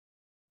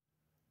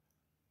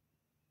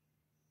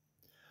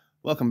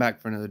Welcome back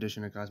for another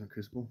edition of Cosmic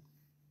Crucible.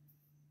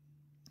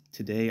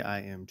 Today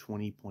I am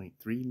 20.3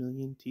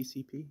 million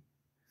TCP.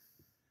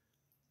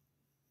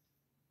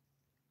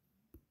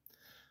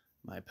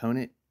 My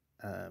opponent,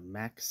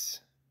 Max,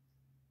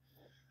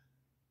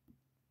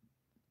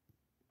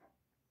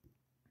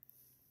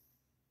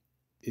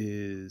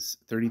 is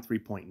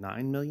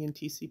 33.9 million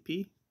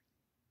TCP.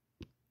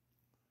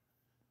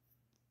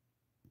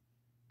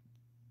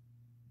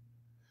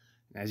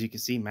 And as you can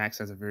see, Max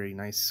has a very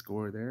nice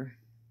score there.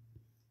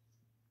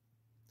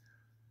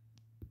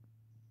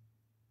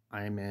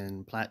 I'm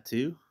in Plat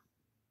 2.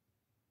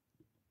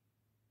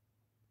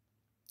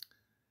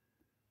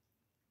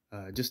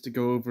 Just to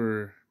go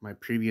over my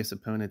previous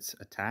opponent's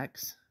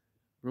attacks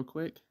real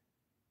quick.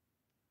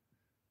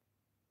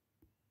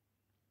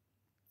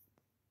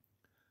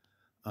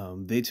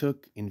 They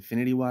took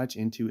Infinity Watch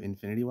into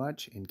Infinity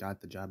Watch and got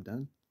the job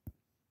done.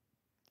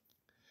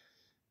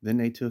 Then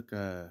they took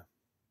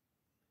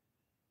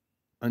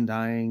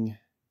Undying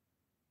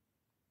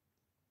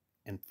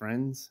and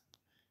Friends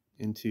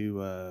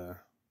into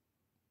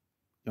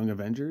Young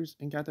Avengers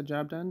and got the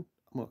job done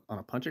on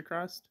a punch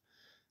across.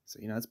 So,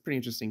 it's a pretty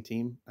interesting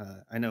team.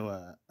 I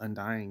know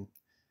Undying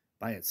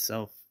by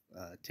itself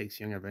takes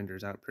Young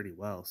Avengers out pretty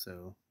well,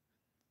 so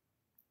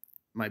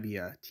might be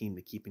a team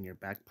to keep in your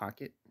back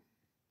pocket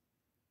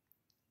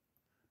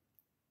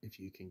if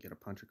you can get a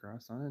punch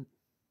across on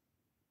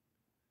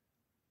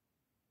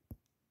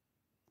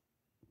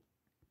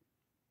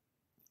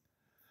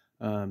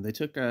it. They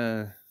took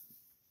Dark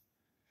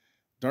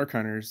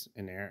Hunters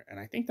in there,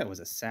 and I think that was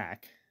a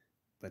sack,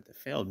 but it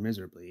failed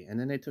miserably. And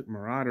then they took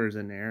Marauders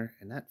in there,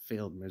 and that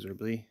failed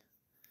miserably.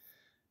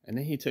 And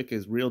then he took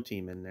his real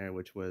team in there,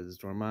 which was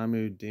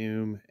Dormammu,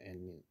 Doom,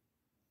 and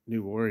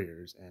New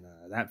Warriors, and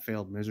that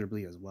failed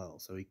miserably as well.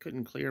 So he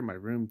couldn't clear my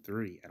room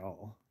 3 at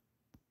all.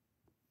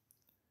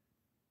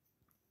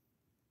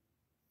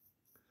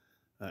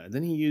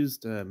 Then he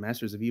used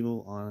Masters of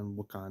Evil on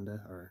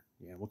Wakanda,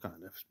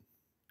 Wakanda.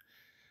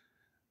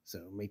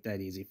 So make that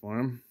easy for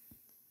him.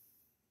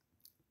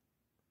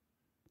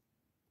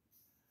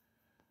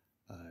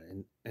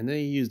 And then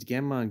he used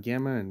Gamma on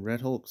Gamma, and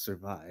Red Hulk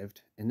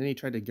survived. And then he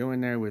tried to go in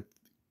there with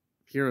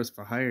Heroes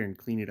for Hire and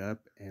clean it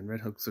up, and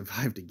Red Hulk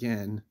survived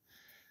again.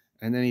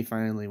 And then he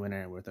finally went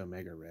in with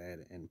Omega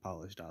Red and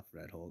polished off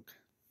Red Hulk.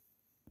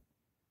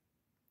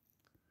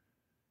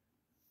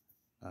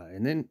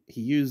 And then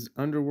he used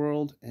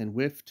Underworld and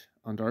whiffed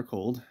on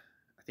Darkhold.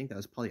 I think that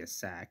was probably a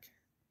sack.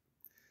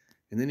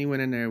 And then he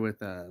went in there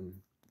with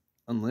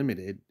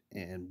Unlimited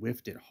and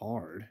whiffed it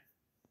hard.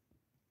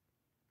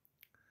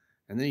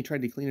 And then he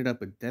tried to clean it up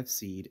with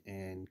Deathseed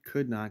and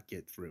could not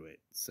get through it.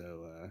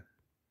 So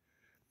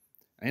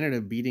I ended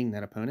up beating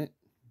that opponent.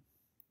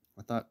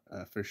 I thought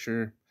for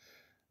sure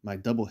my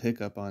double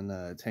hiccup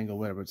on Tangled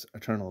Web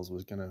Eternals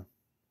was going to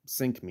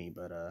sink me,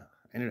 but I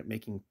ended up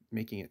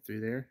making it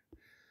through there.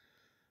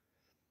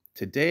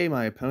 Today,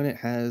 my opponent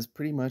has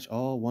pretty much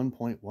all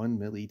 1.1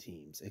 milli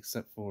teams,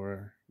 except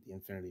for the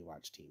Infinity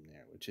Watch team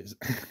there, which is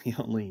the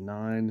only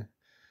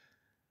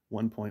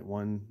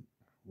non-1.1,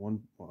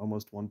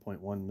 almost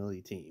 1.1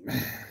 milli team.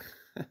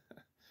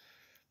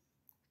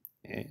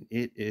 And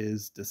it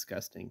is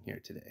disgusting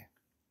here today.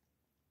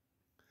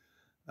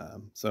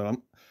 So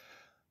I'm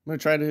going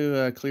to try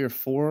to clear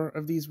 4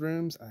 of these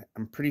rooms.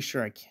 I'm pretty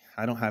sure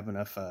I don't have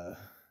enough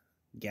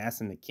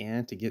gas in the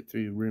can to get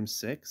through room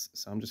 6,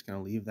 so I'm just going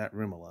to leave that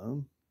room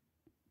alone.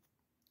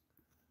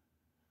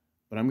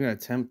 But I'm going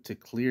to attempt to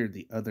clear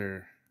the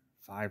other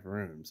 5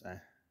 rooms.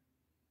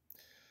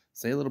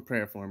 Say a little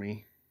prayer for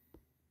me.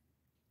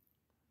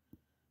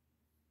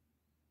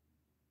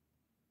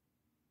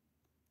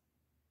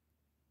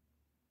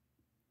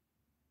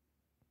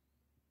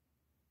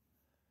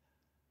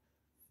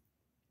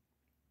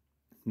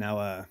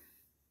 Now,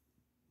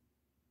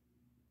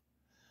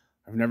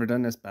 I've never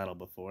done this battle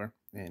before,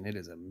 and it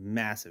is a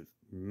massive,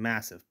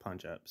 massive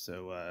punch up.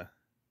 So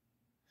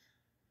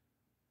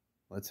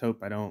let's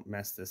hope I don't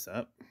mess this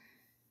up.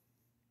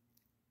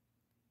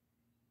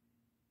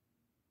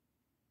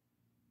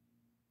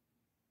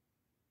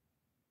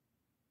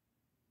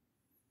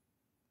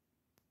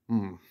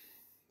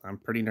 I'm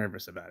pretty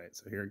nervous about it,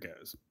 so here it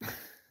goes.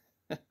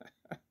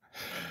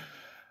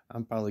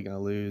 I'm probably going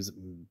to lose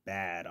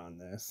bad on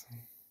this.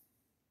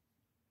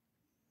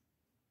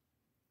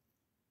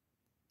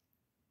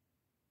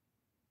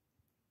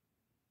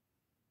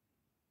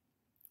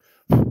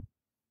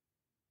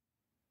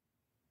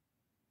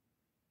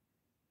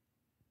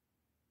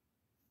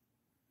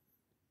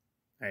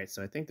 All right,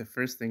 so I think the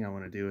first thing I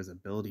want to do is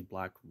ability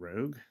block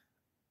Rogue.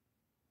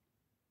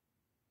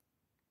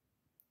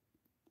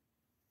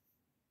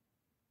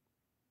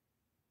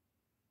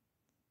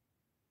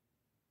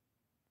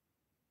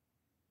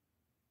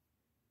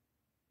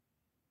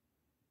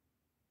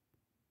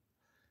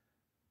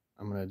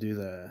 I'm going to do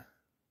the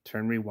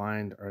turn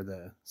rewind or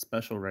the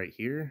special right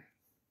here.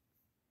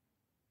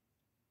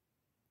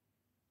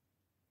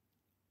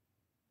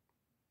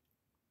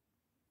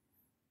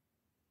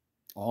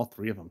 All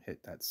 3 of them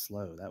hit that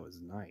slow. That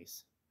was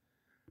nice.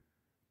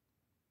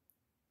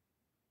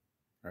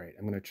 All right,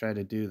 I'm going to try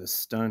to do the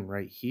stun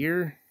right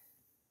here.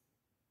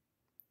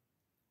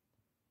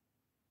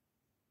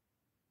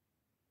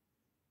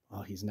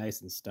 Oh, he's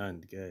nice and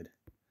stunned. Good.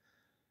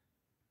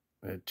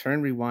 I'm going to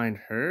turn rewind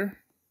her.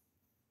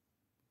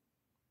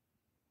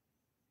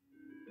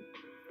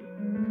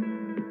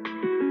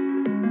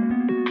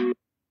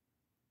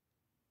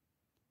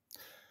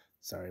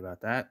 Sorry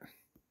about that.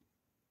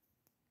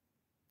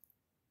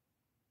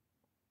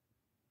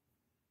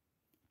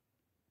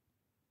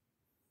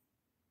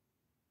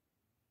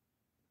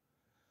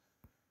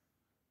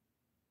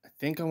 I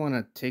think I want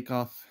to take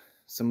off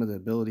some of the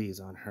abilities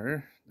on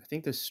her. I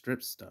think this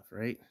strips stuff,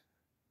 right?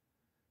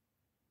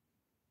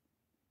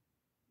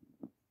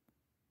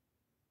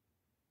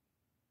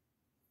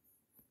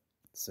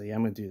 So yeah,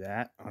 I'm going to do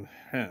that on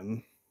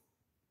him.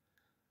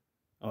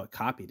 Oh, it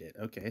copied it.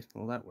 Okay,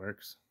 well, that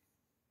works.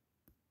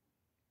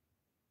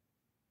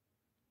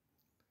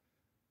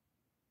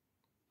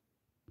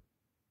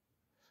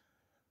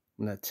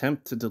 I'm going to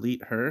attempt to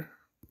delete her.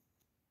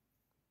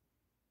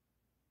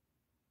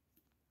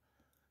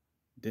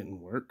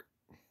 Didn't work.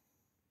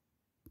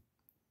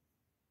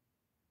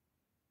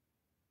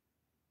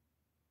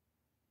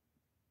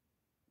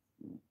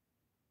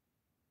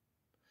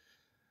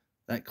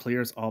 That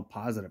clears all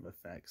positive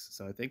effects.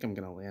 So I think I'm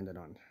going to land it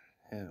on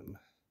him.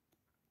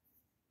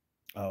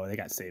 Oh, they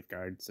got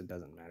safeguards, so it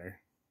doesn't matter.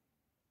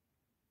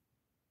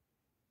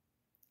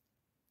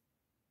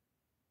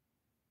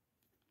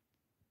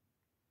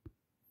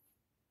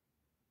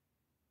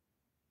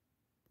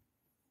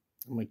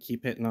 I'm going to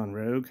keep hitting on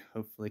Rogue.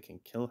 Hopefully can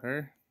kill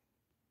her.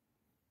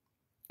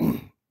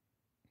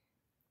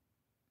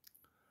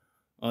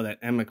 Oh, that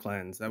Emma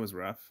cleanse. That was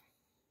rough.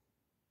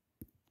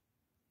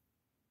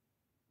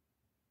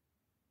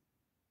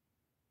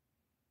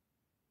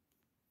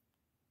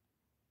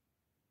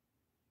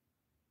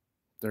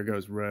 There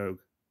goes Rogue.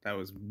 That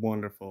was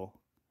wonderful.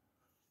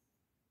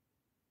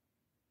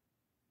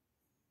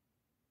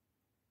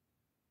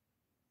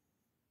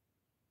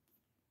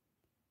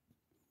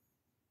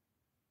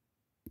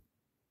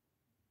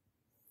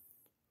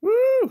 Woo!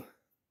 I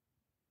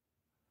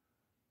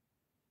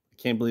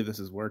can't believe this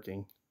is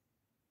working.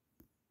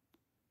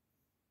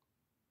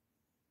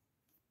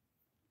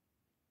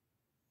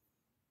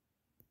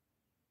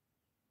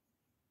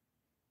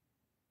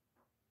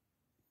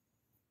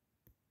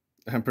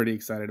 I'm pretty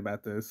excited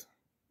about this.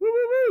 Woo,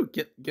 woo, woo!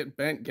 Get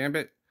bent,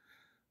 Gambit.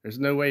 There's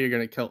no way you're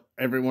gonna kill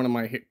every one of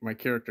my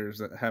characters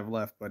that I have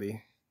left, buddy.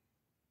 I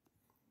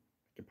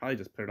could probably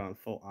just put it on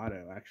full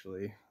auto,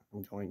 actually.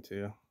 I'm going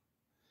to.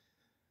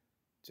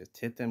 Just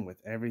hit them with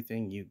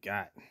everything you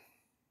got.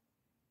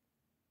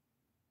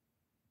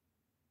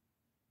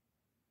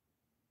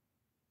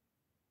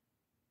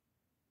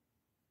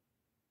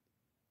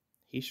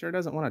 He sure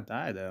doesn't want to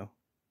die, though.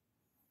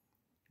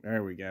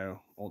 There we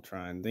go.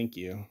 Ultron, thank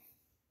you.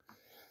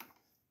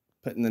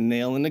 Putting the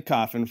nail in the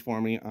coffin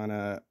for me on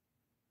a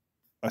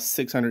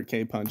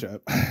 600k punch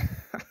up.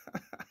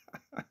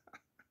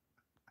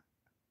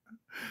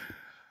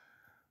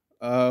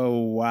 Oh,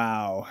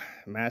 wow.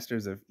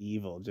 Masters of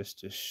Evil just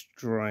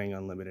destroying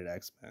Unlimited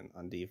X-Men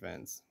on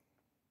defense.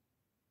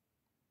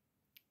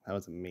 That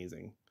was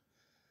amazing.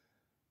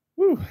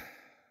 Woo.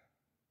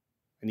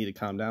 I need to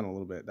calm down a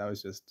little bit. That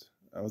was just,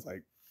 I was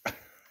like,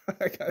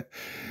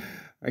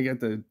 I got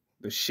the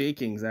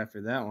shakings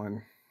after that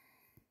one.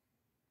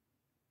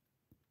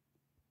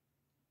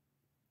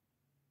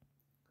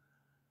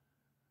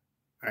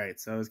 All right,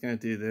 so I was going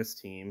to do this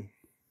team,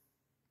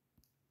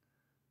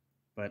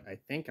 but I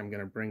think I'm going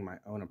to bring my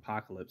own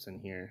Apocalypse in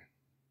here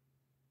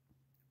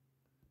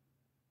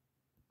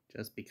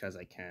just because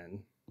I can.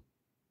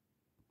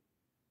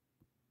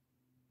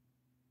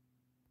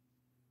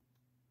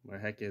 Where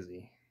the heck is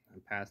he? I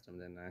passed him,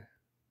 didn't I?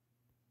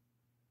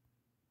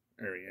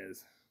 There he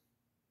is.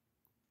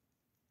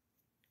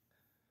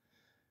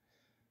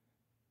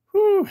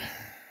 Whew.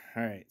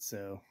 All right,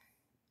 so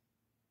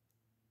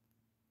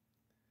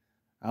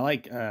I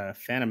like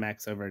Phantom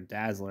X over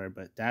Dazzler,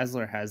 but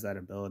Dazzler has that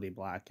ability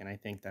block, and I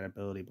think that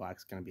ability block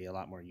is going to be a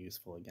lot more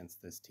useful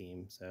against this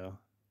team. So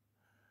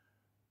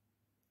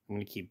I'm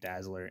going to keep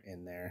Dazzler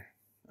in there.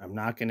 I'm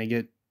not going to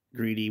get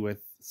greedy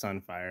with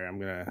Sunfire. I'm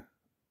going to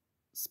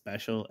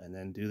special and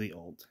then do the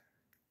ult.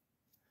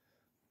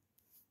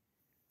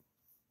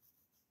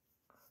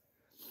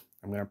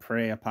 I'm going to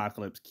pray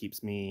Apocalypse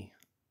keeps me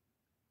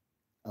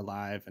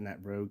alive and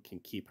that Rogue can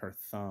keep her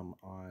thumb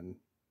on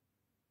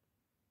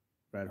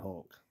Red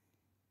Hulk.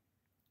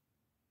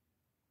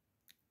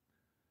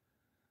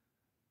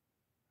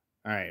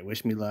 All right,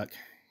 wish me luck.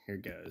 Here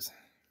goes.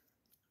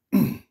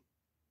 I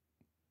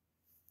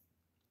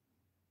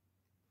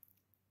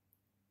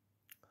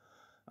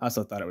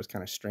also thought it was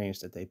kind of strange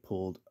that they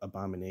pulled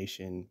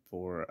Abomination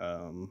for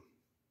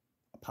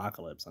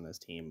Apocalypse on this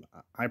team.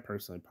 I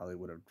personally probably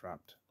would have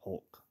dropped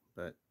Hulk,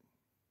 but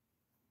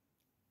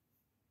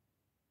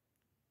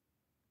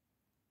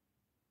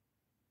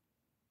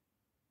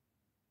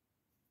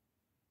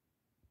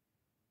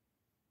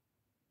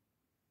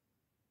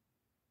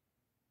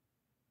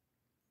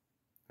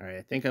all right,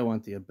 I think I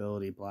want the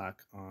ability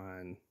block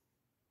on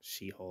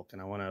She-Hulk,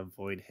 and I want to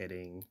avoid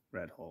hitting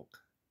Red Hulk.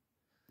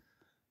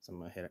 So I'm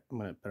gonna hit it. I'm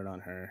gonna put it on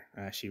her.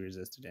 She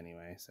resisted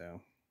anyway,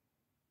 so.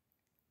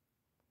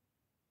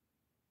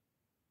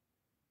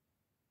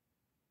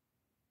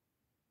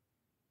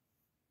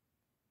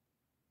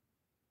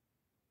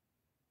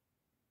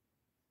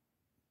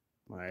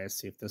 All right, let's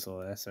see if this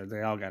will. So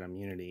they all got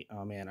immunity.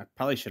 Oh man, I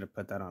probably should have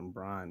put that on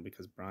Braun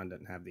because Braun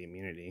doesn't have the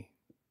immunity.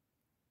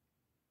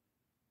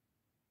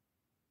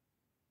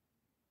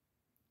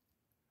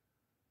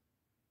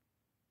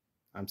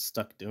 I'm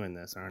stuck doing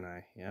this, aren't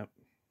I? Yep.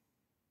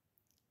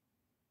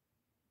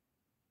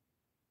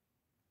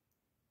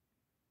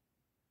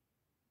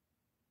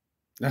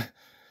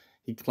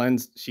 He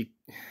cleansed. She.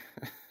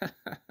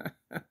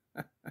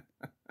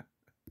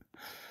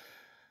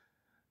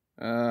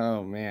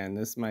 Oh man,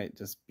 this might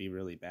just be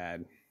really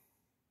bad.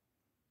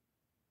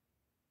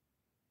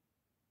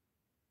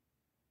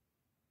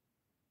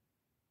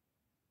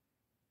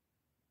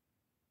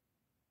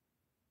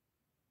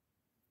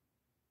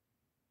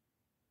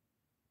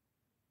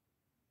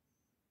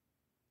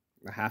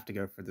 I have to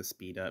go for the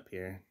speed up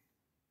here.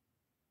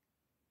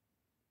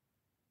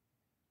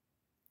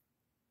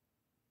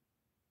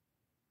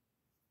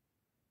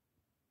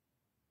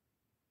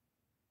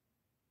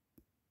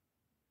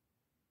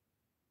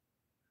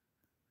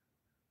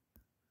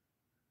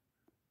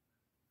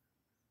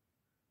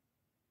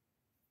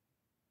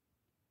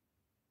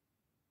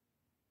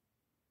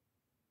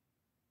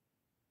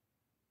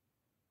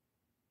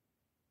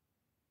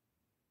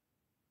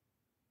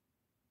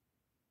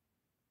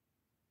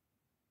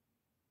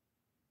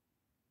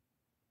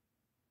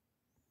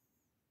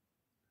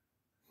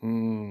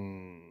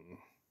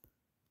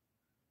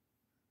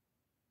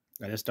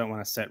 I just don't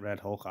want to set Red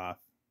Hulk off.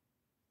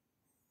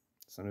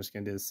 So I'm just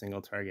going to do a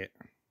single target.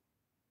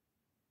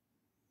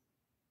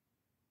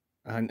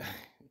 And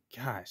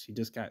gosh, he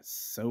just got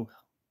so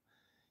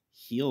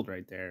healed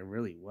right there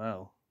really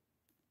well.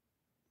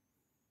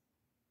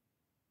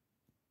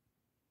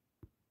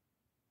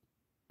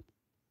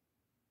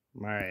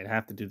 All right, I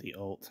have to do the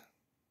ult.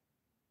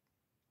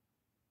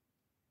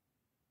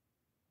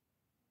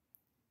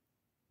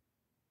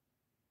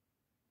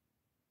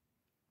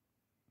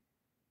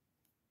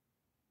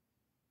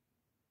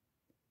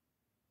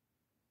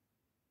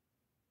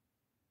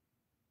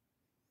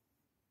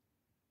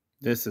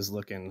 This is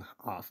looking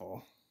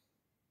awful.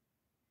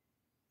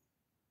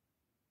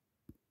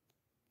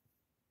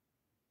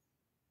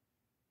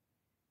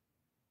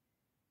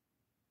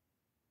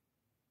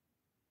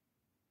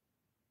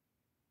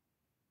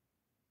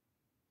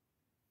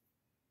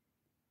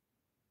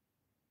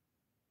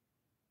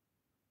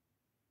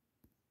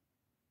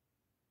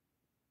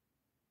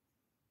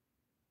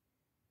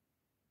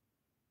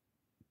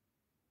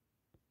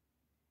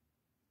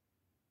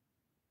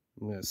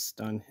 I'm going to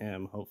stun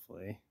him,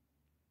 hopefully.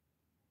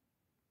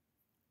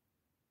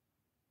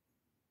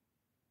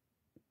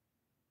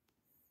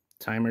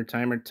 Timer,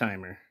 timer,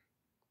 timer.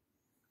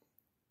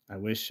 I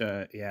wish,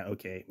 yeah,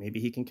 okay. Maybe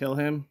he can kill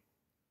him.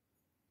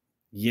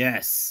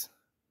 Yes.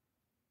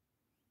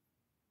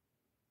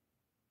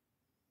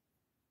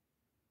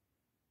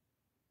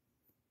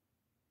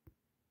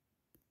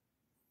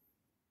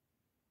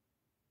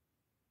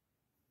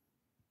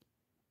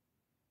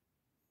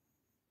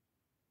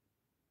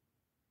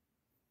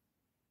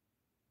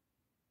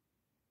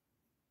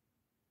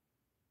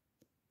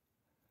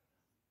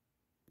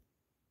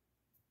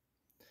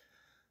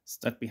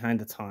 Stuck behind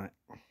the taunt.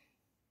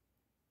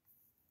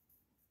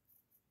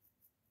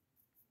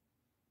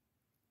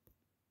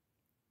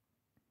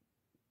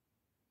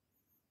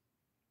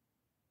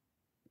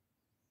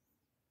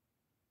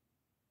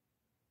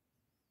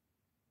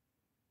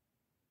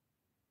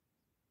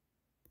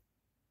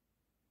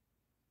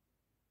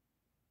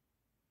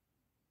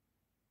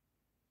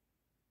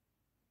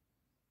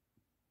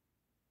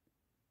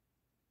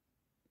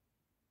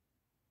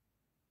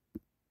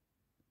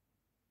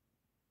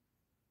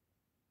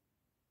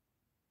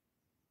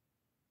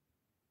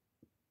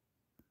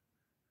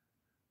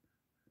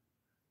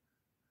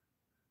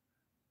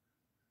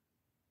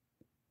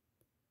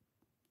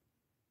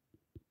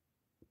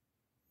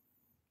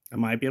 I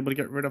might be able to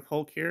get rid of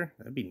Hulk here.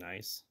 That'd be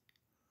nice.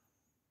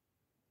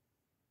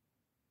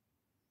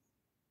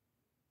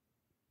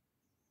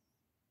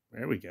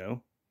 There we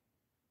go.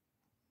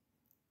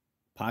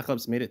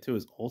 Apocalypse made it to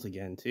his ult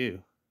again,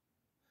 too.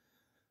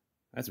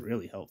 That's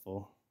really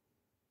helpful.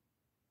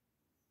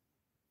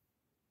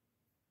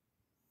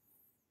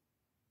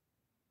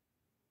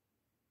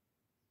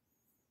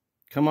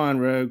 Come on,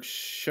 Rogue.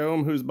 Show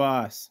him who's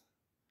boss.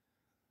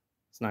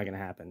 It's not going to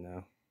happen,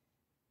 though.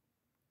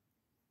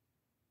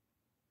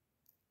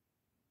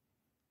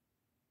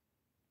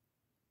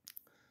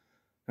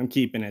 I'm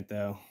keeping it,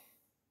 though.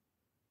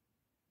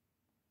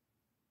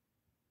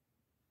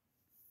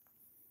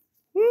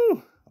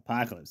 Woo!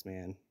 Apocalypse,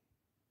 man.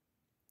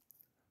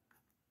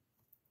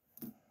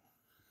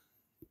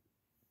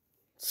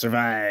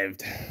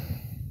 Survived.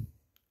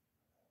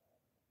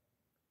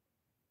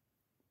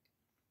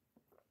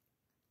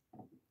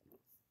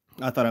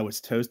 I thought I was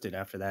toasted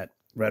after that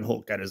Red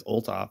Hulk got his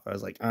ult off. I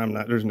was like, I'm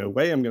not. There's no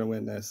way I'm gonna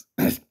win this.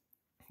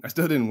 I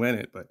still didn't win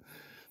it, but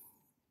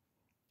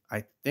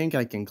I think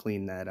I can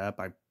clean that up.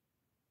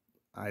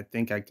 I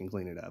think I can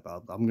clean it up.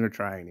 I'm gonna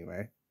try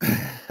anyway.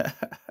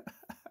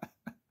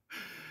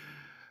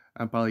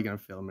 I'm probably gonna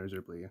fail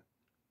miserably.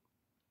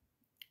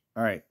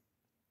 All right.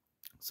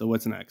 So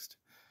what's next?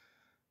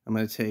 I'm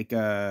gonna take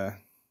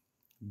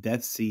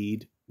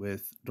Deathseed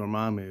with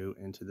Dormammu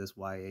into this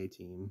YA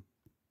team.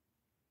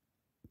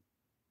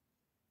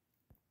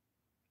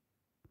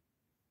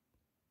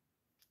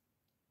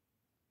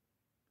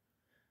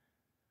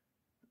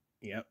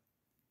 Yep.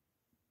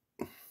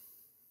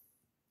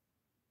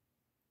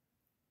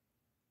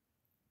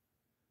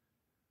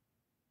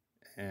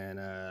 And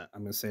I'm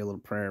gonna say a little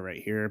prayer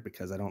right here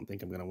because I don't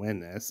think I'm gonna win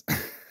this.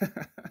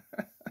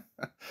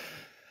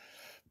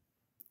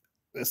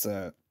 This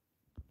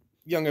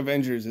Young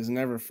Avengers is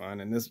never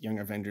fun, and this Young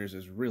Avengers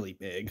is really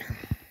big.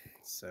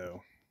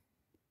 So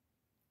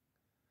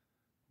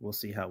we'll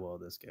see how well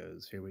this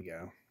goes. Here we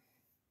go.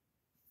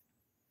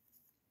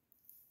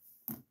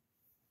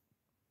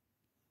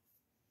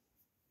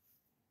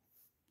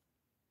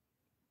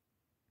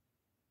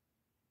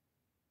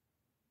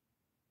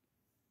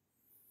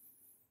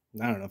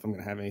 I don't know if I'm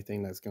going to have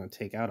anything that's going to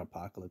take out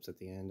Apocalypse at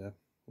the end.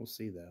 We'll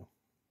see, though.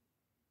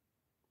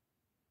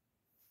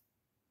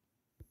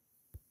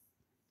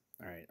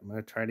 All right, I'm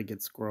going to try to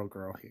get Squirrel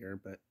Girl here,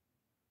 but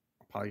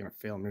I'm probably going to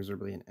fail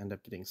miserably and end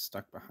up getting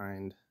stuck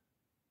behind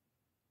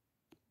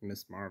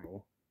Miss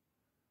Marvel.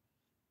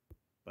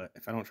 But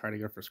if I don't try to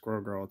go for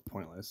Squirrel Girl, it's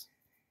pointless.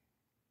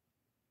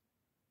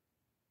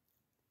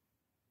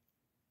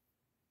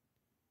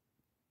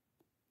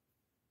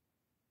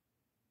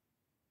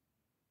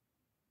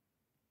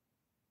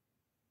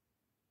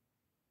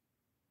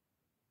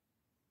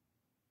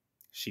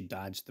 She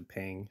dodged the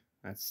ping.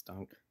 That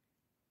stunk.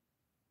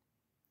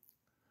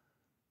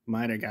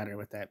 Might have got her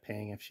with that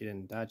ping if she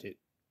didn't dodge it.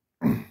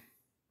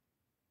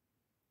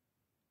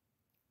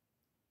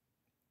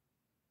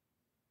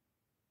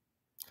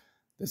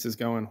 This is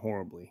going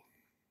horribly.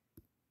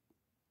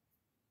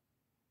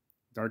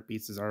 Dark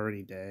Beast is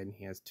already dead.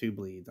 He has 2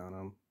 bleeds on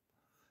him,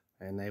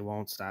 and they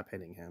won't stop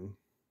hitting him.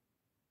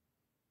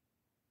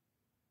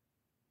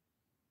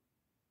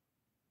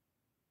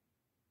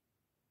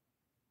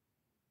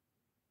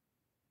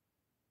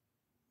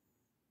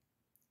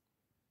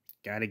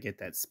 Got to get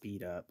that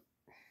speed up.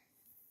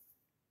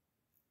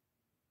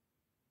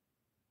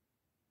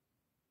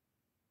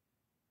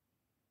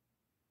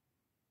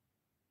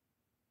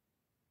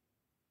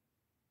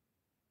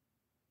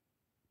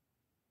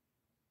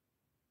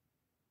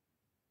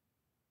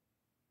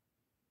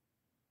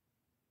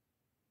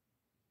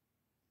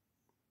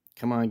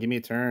 Come on, give me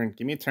a turn.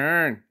 Give me a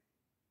turn.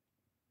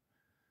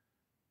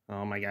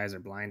 Oh, my guys are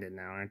blinded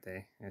now, aren't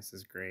they? This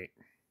is great.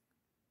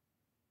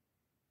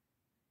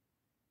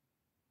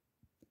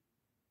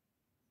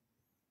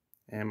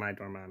 And my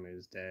Dormammu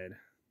is dead.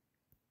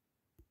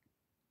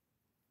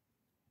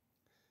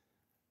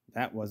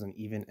 That wasn't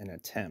even an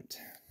attempt.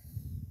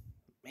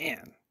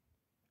 Man.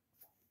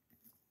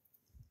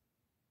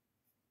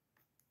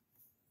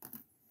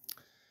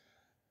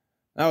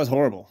 That was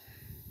horrible.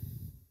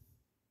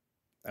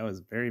 That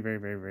was very, very,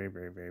 very, very,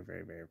 very, very,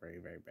 very, very, very,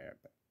 very bad.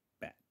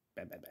 Bad.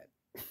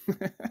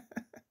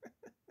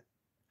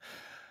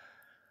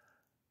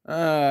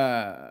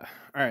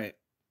 All right.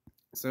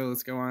 So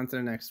let's go on to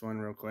the next one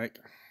real quick.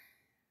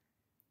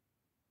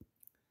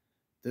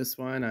 This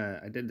one,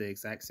 I did the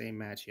exact same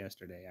match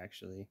yesterday,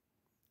 actually.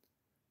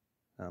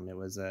 It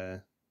was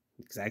a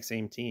exact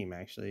same team,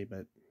 actually,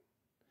 but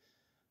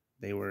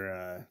they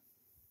were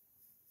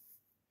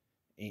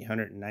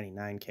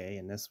 899K,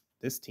 and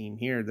this team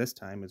here this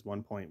time is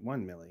 1.1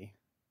 milli.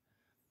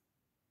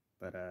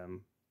 But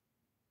I'm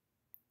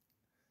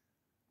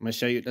gonna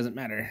show you it doesn't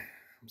matter.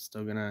 I'm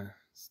still gonna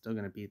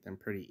beat them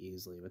pretty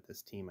easily with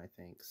this team, I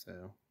think.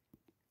 So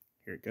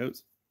here it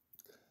goes.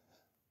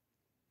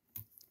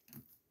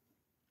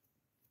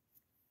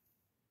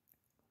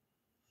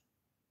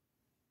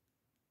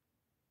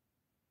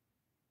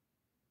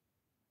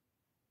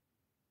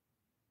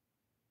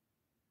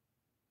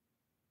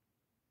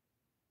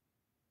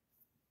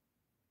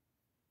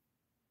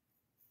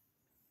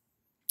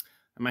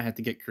 I might have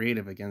to get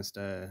creative against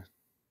Young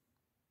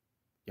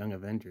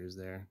Avengers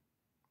there.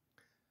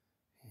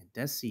 And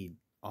Deathseed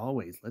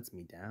always lets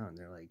me down.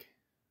 They're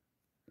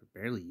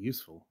barely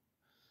useful.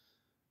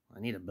 I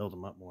need to build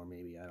them up more,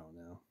 maybe. I don't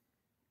know.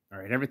 All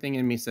right, everything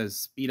in me says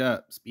speed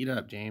up,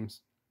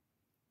 James.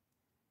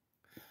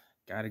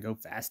 Gotta go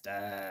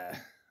faster.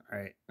 All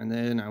right, and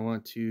then I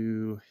want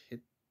to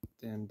hit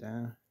them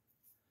down.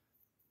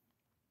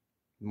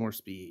 More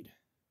speed.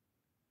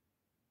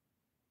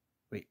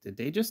 Wait, did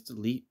they just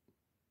delete?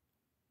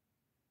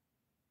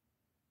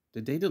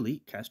 Did they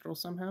delete Kestrel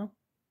somehow?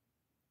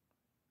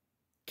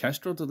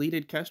 Kestrel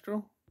deleted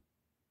Kestrel?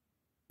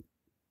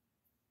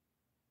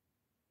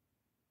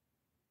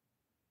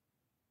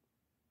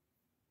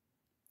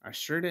 I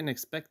sure didn't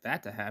expect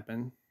that to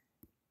happen.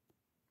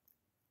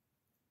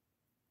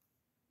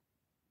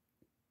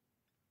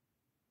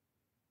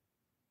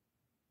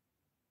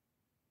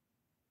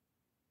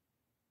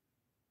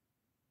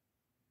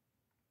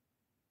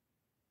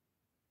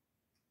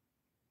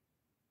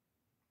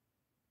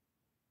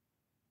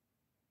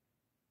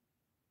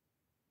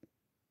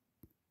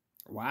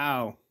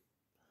 Wow.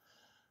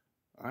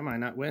 I might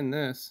not win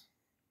this.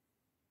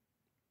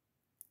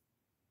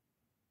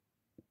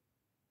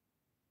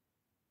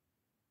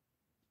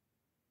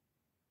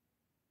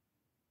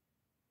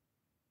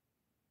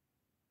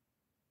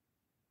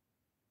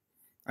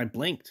 I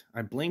blinked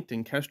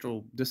and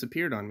Kestrel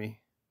disappeared on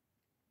me.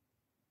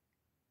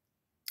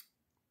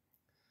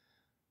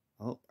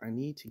 Oh, I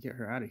need to get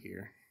her out of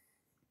here.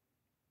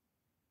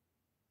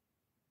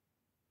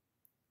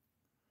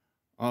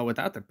 Oh,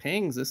 without the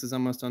pings, this is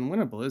almost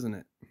unwinnable, isn't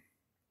it?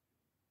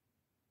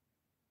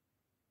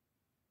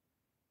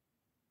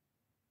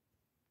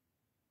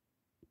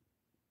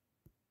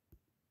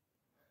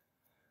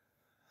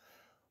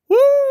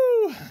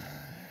 Woo!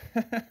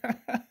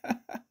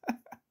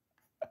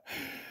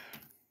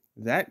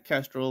 That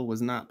Kestrel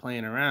was not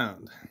playing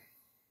around.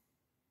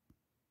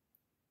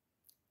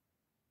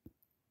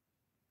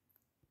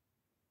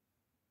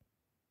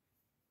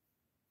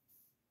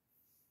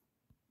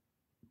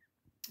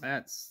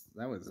 That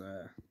was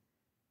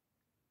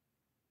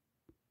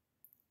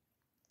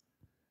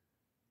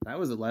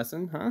a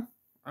lesson, huh?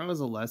 That was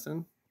a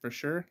lesson for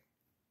sure.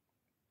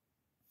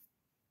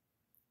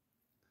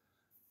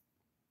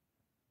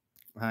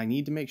 I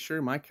need to make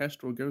sure my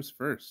Kestrel goes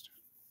first.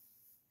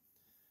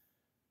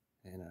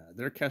 And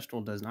their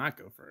Kestrel does not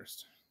go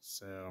first.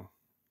 So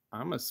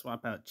I'm going to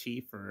swap out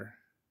Chi for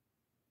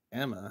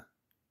Emma.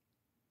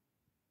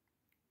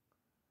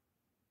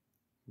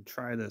 And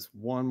try this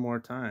one more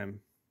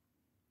time.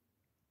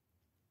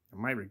 I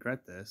might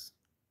regret this.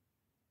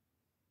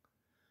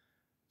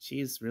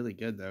 Chi's really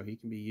good, though. He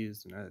can be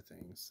used in other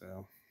things,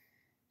 so.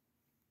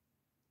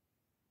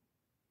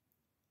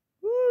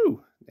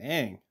 Woo!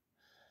 Dang.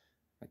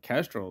 My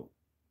Kestrel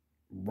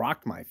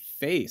rocked my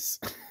face.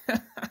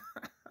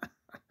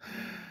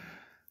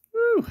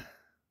 Woo!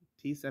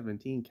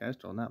 T17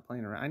 Kestrel, not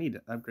playing around. I need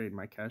to upgrade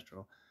my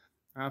Kestrel.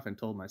 I often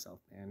told myself,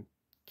 man,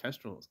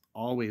 Kestrel is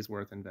always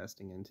worth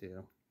investing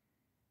into.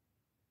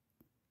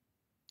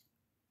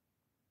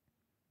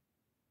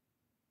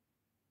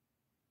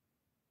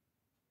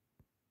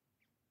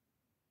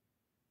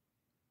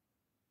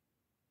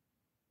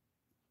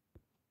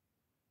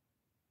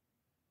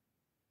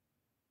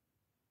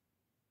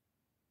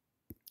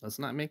 Let's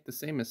not make the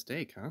same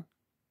mistake, huh?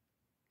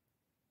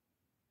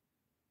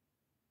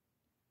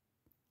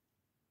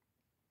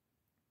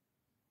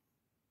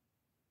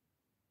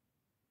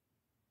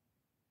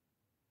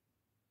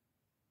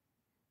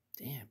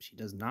 Damn, she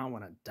does not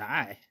want to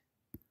die.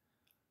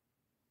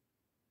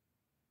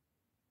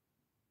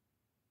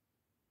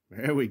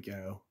 There we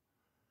go.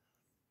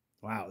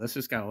 Wow, this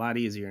just got a lot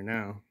easier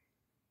now.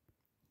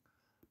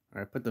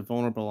 All right, put the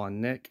vulnerable on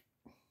Nick.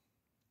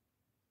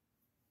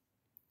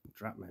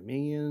 Drop my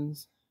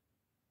minions.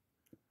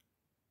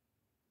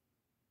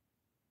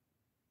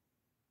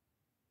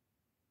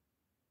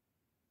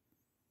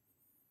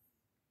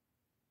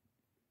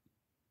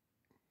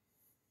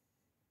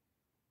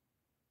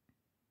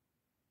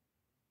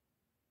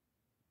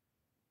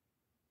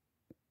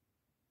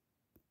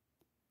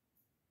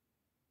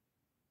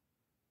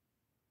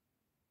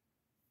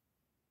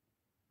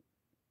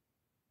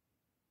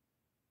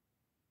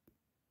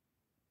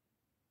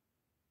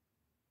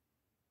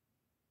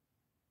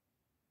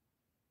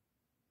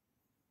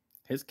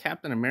 His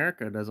Captain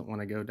America doesn't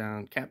want to go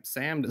down. Cap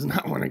Sam does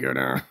not want to go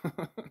down.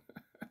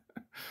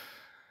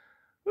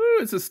 Woo,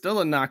 it's still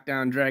a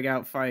knockdown, drag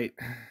out fight.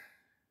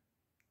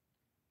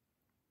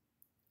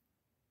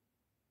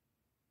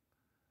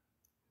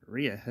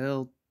 Rhea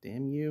Hill,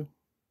 damn you.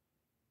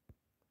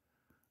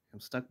 I'm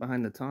stuck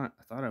behind the taunt.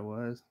 I thought I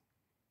was.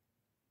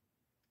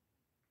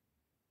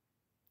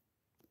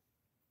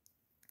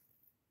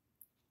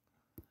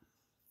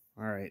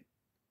 All right.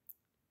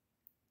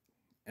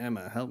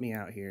 Emma, help me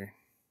out here.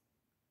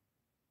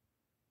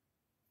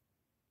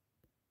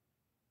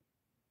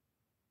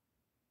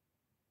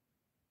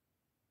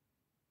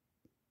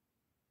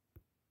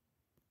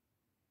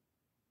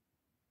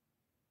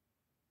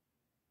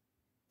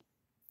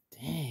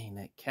 Dang,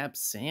 that Cap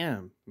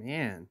Sam,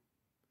 man.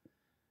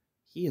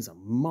 He is a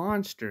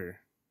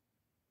monster.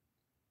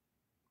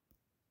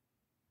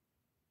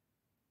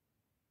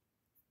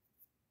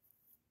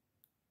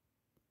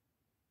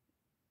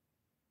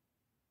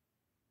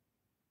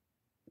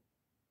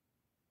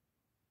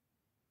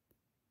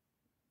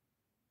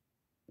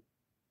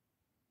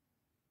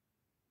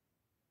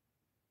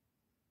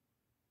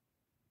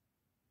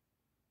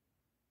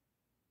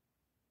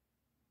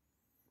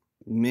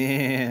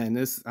 Man,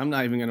 I'm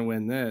not even going to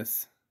win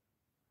this.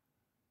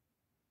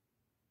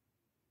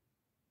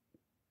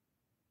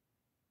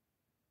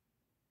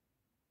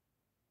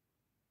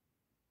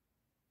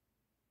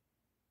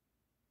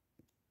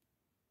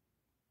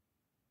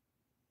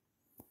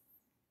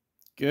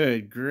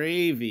 Good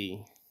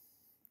gravy.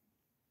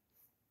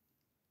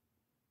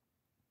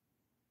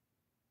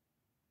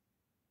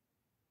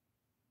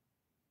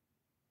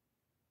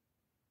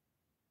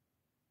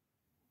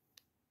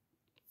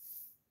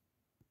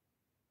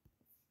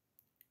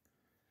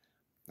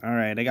 All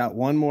right, I got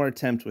one more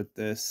attempt with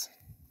this.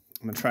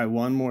 I'm going to try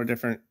one more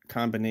different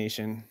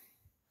combination.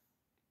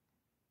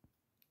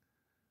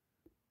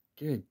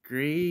 Good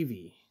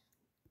gravy.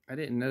 I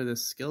didn't know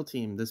this skill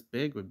team this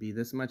big would be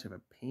this much of a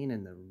pain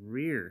in the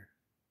rear.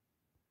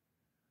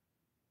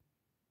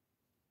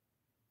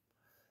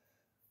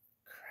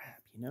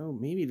 Crap, you know,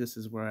 maybe this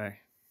is where I...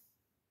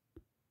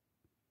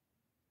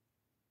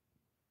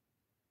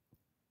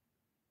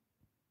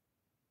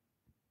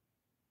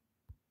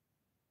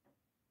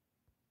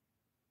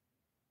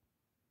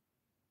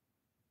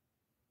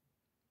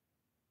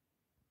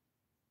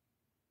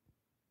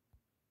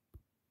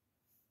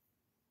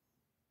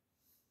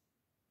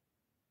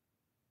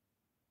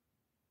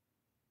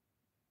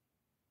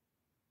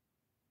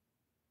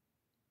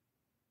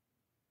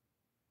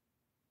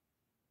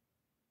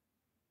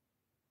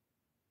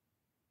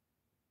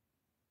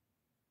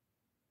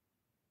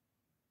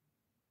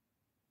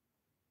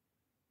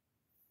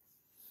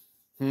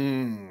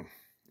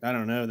 I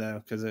don't know,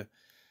 though, because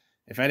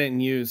if I didn't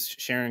use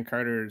Sharon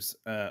Carter's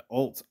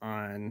ult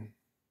on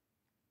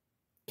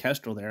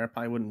Kestrel there, I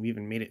probably wouldn't have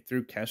even made it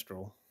through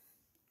Kestrel.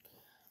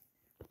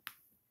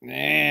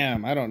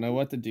 Damn, I don't know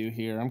what to do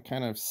here. I'm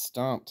kind of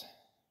stumped.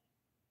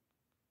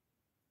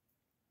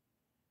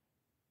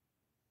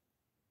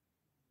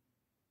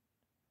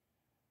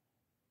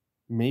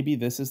 Maybe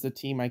this is the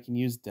team I can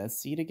use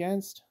Deathseed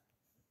against?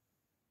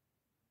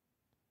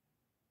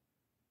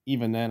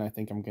 Even then, I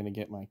think I'm going to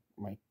get my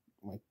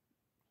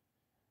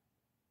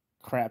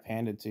crap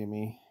handed to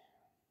me,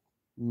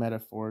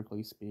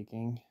 metaphorically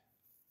speaking.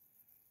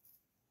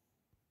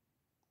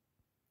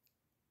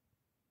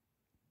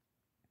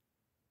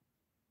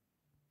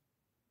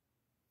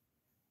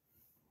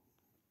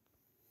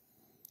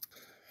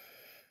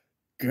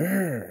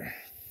 Grr.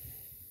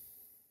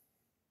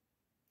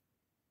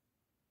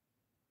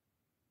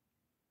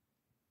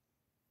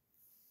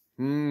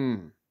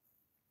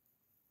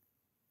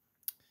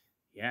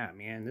 Yeah,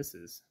 man,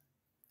 this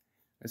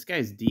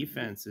guy's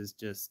defense is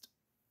just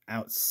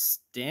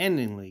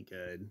outstandingly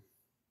good.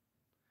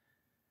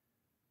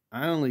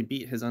 I only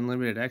beat his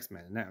unlimited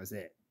X-Men, and that was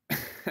it.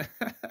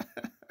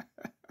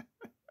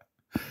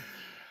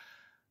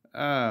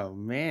 Oh,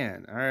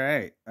 man. All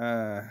right.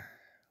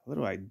 What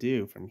do I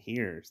do from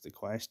here is the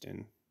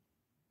question.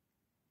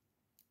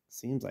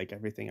 Seems like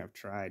everything I've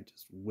tried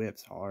just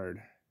whips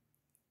hard.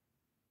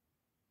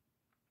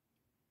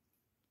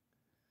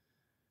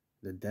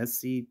 The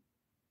Deathseed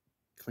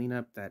clean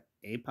up that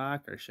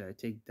APOC, or should I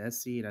take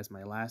Deathseed as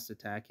my last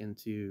attack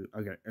into...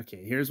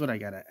 Okay, here's what I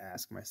gotta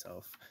ask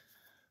myself.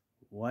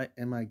 What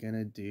am I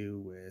gonna do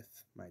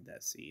with my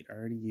Deathseed? I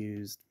already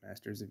used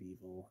Masters of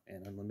Evil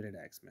and Unlimited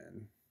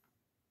X-Men.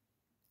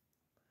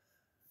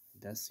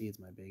 Deathseed's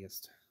my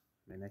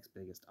next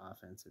biggest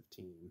offensive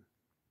team.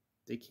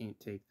 They can't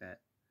take that.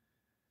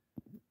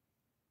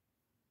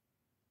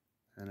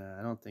 And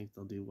I don't think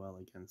they'll do well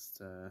against...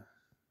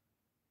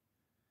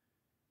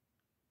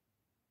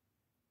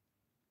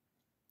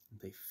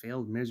 They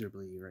failed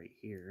miserably right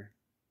here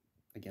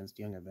against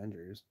Young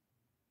Avengers.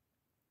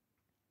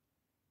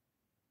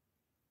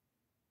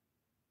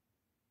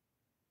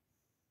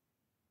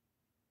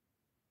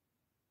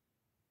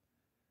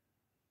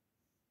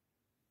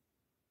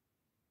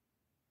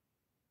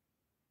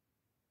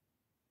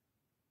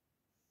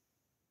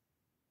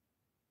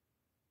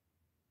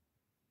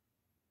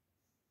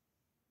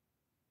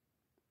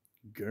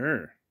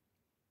 Grr.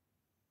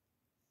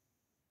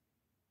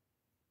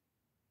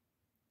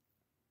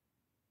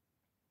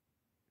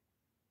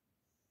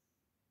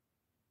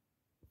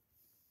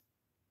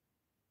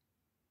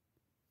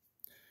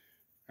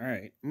 All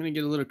right, I'm going to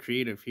get a little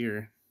creative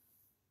here.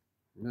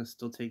 I'm going to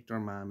still take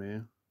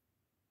Dormammu.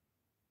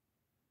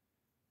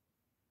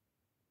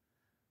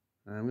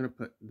 I'm going to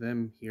put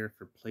them here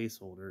for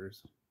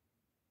placeholders.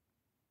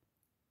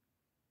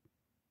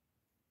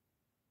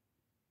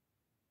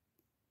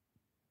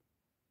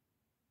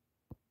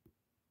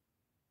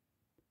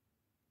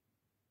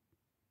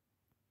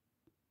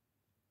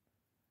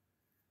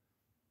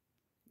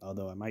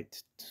 Although I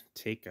might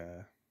take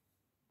a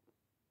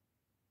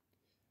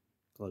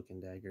Cloak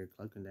and Dagger.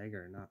 Cloak and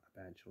Dagger are not a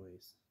bad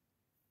choice.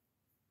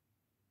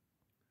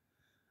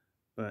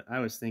 But I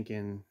was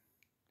thinking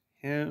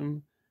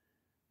him.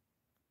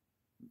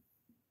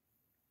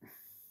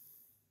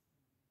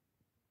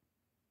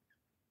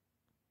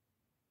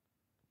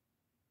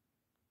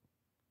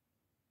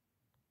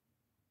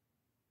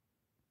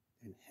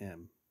 And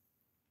him.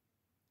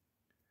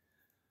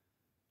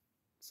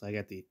 So I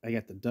got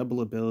the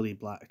double ability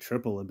block,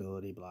 triple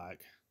ability block.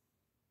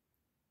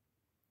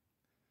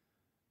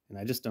 And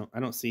I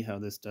don't see how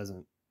this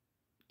doesn't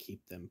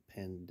keep them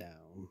pinned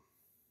down.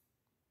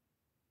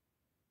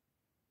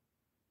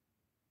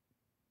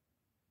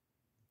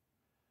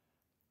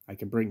 I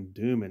can bring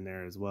Doom in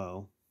there as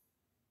well.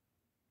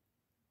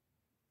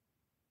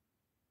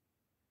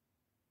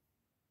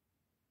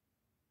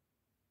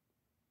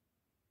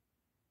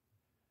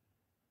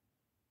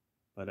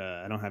 But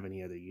I don't have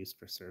any other use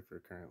for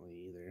Surfer currently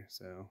either,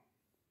 so...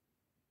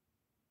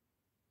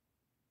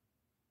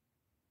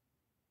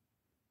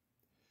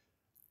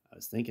 I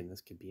was thinking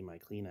this could be my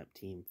cleanup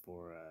team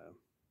for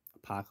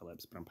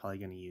Apocalypse, but I'm probably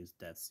going to use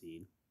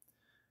Deathseed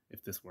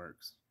if this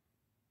works.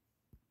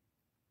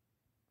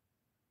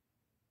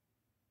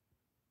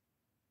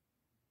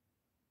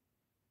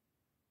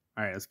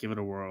 All right, let's give it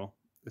a whirl.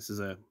 This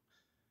is a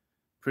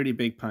pretty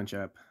big punch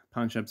up.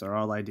 Punch ups are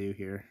all I do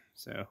here,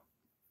 so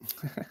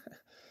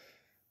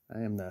I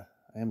am the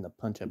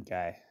punch up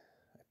guy.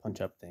 I punch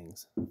up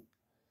things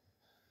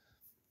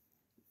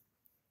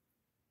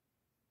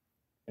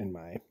in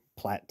my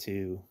Plat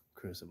 2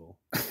 Crucible.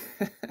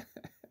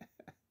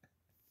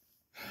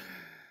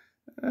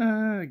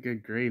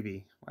 Good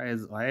gravy. Why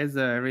is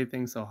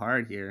everything so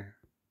hard here?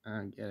 I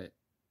don't get it.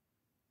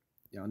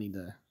 Y'all need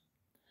to.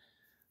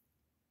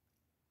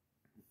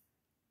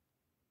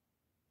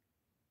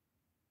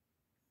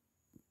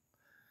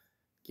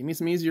 Give me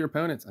some easier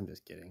opponents. I'm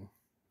just kidding.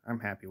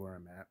 I'm happy where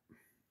I'm at.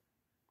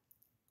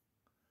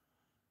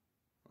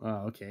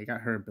 Oh, okay. I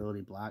got her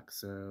ability block,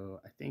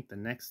 so I think the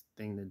next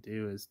thing to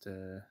do is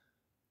to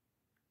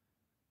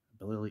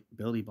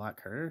ability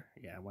block her.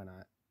 Yeah, why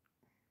not?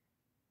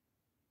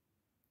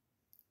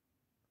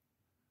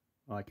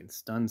 Oh, I can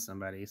stun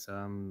somebody, so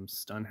I'm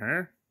stun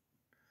her.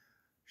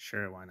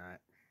 Sure, why not?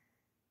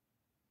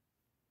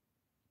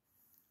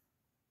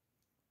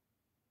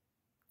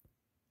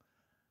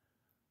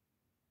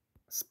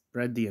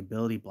 Spread the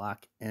ability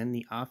block and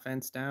the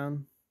offense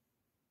down.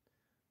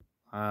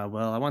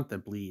 Well, I want the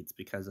bleeds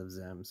because of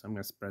Zem, so I'm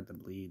going to spread the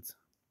bleeds.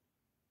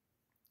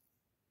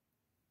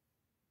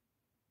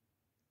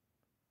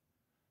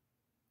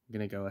 I'm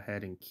going to go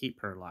ahead and keep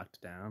her locked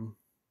down.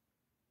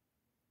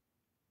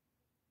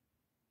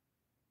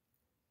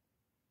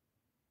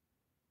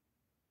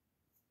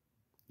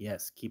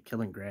 Yes, keep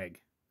killing Greg.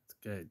 That's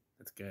good.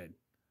 That's good.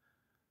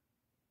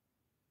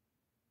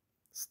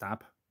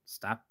 Stop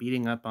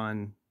beating up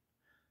on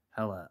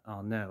Hela.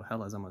 Oh no,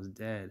 Hela's almost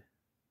dead.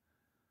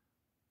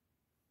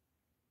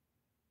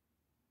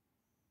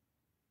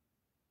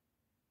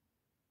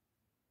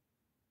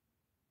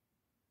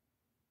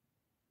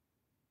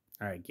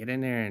 All right, get in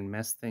there and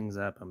mess things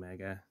up,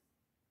 Omega.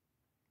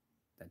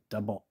 That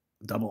double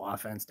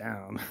offense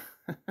down.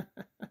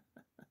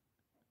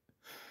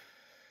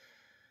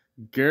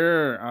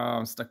 Grr. Oh,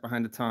 I'm stuck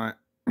behind the taunt.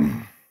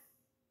 Am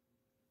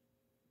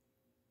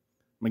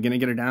I gonna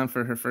get her down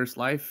for her first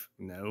life?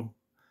 No.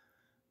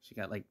 She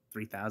got like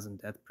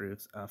 3,000 death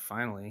proofs.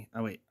 Finally.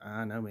 Oh wait.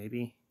 No,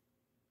 maybe.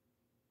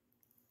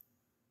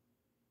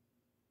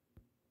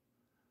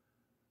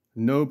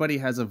 Nobody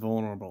has a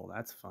vulnerable.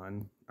 That's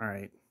fun. All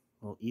right.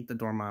 We'll eat the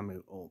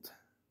Dormammu ult.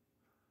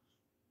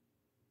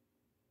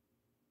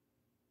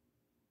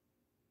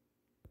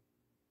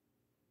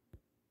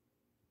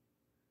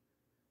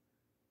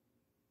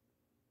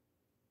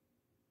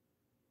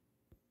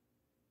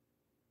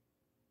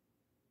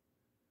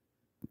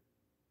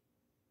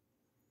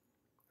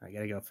 I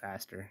gotta go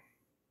faster.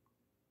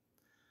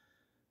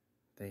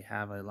 They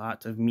have a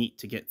lot of meat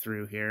to get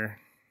through here.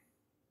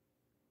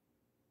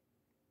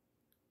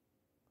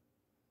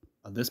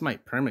 Oh, this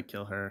might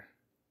perma-kill her.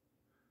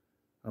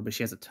 Oh, but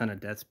she has a ton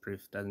of death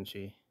proof, doesn't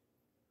she?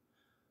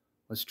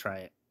 Let's try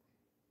it.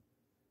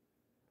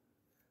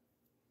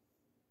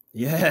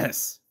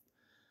 Yes!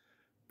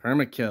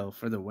 Perma-kill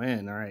for the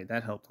win. All right,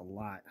 that helped a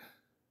lot.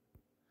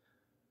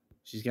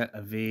 She's got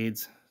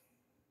evades.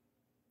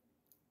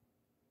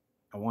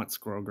 I want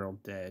Squirrel Girl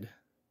dead.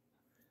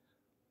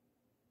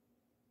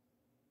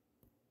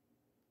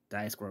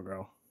 Die, Squirrel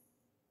Girl.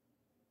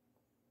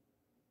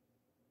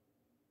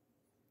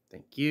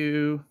 Thank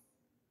you.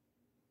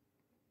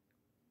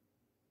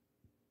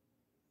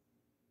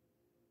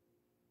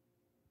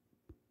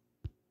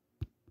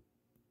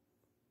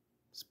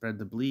 Spread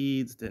the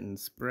bleeds. Didn't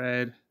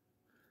spread.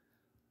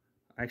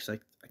 Actually,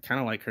 I kind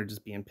of like her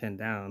just being pinned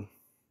down.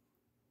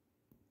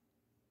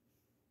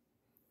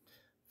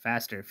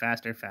 Faster,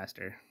 faster,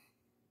 faster.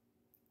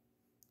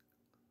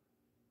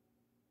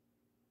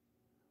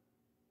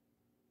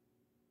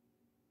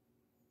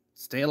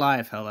 Stay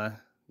alive, Hela.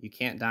 You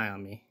can't die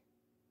on me.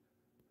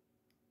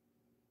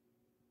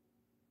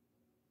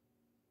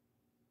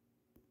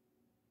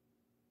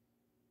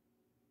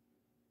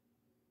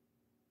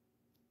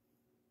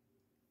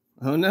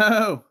 Oh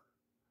no!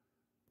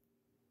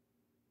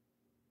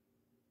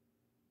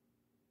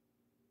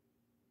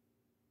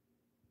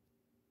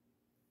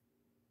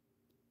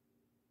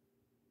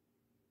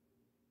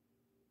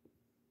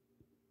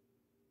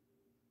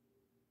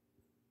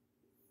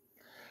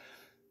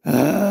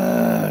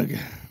 Ugh.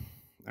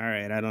 All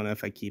right, I don't know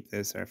if I keep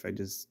this or if I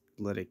just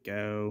let it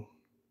go.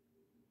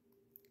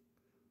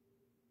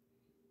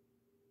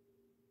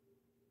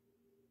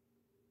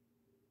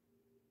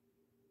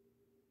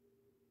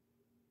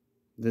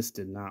 This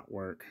did not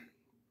work.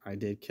 I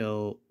did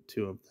kill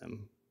 2 of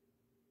them.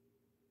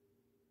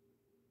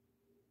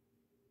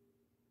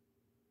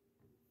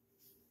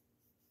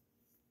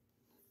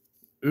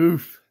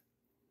 Oof.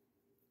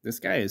 This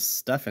guy is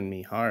stuffing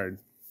me hard.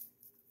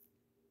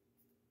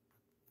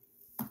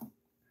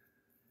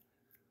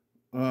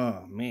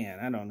 Oh, man,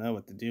 I don't know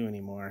what to do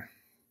anymore.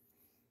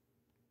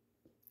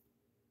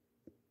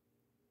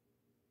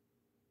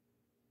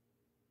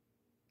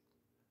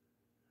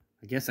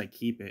 I guess I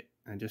keep it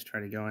and just try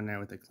to go in there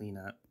with a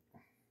cleanup.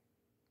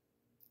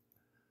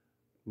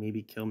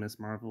 Maybe kill Miss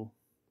Marvel.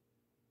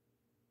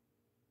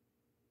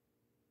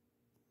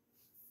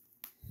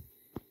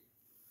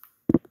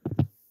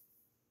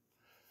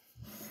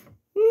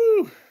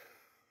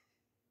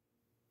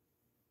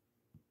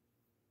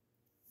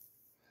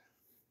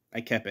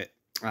 I kept it.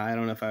 I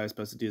don't know if I was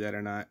supposed to do that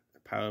or not.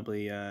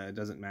 Probably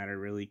doesn't matter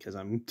really because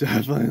I'm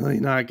definitely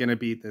not going to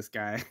beat this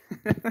guy.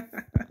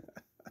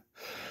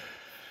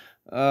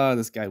 Oh,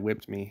 this guy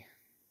whipped me.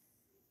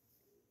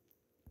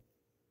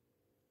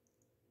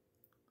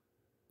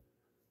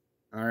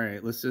 All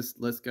right,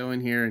 let's go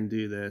in here and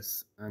do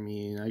this. I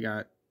mean, I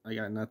got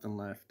nothing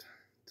left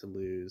to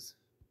lose.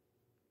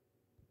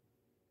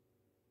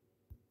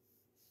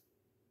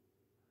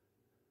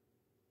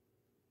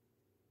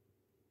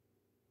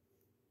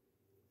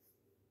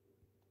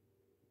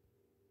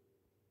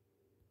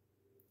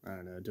 I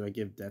don't know. Do I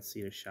give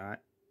Deathseed a shot?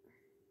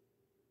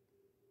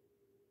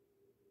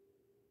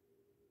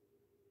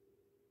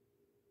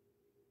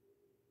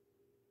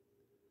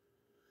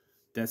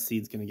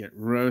 Deathseed's gonna get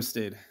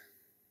roasted.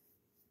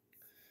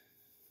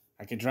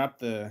 I could drop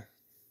the...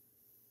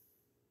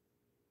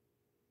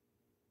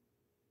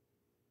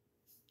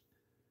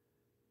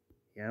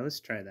 Yeah, let's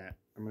try that.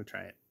 I'm gonna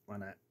try it. Why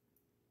not?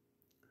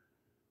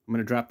 I'm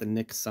gonna drop the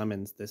Nick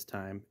summons this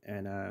time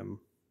and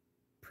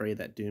pray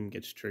that Doom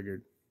gets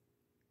triggered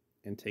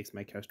and takes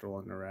my Kestrel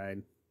on the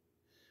ride.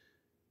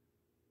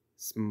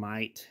 This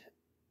might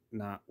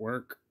not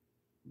work,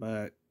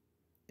 but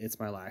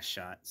it's my last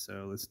shot,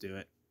 so let's do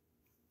it.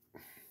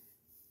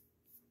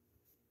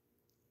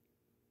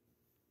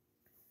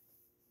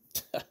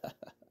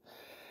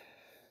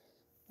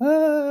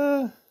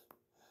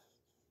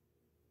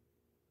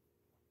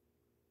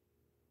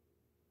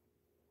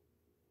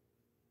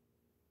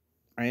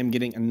 I am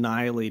getting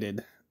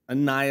annihilated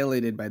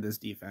by this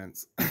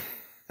defense.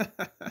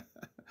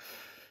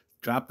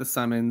 Drop the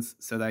summons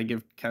so that I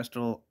give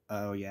Kestrel...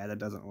 Oh yeah, that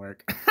doesn't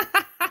work.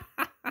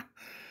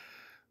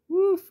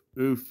 Woof.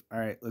 Oof. All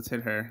right, let's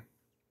hit her.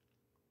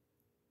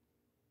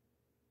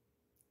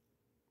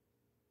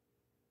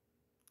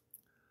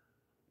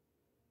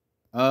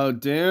 Oh,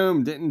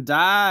 Doom didn't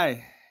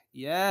die.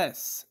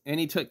 Yes. And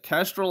he took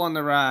Kestrel on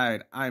the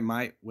ride. I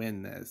might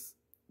win this.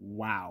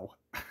 Wow.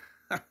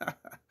 All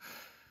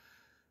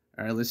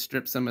right, let's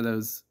strip some of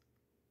those.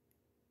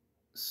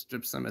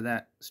 Strip some of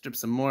that. Strip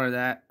some more of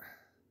that.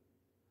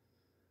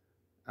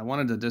 I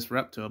wanted to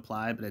disrupt to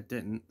apply, but it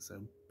didn't.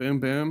 So boom,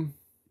 boom.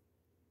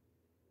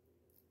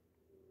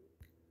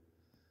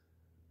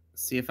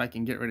 See if I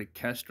can get rid of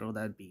Kestrel.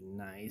 That'd be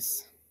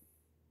nice.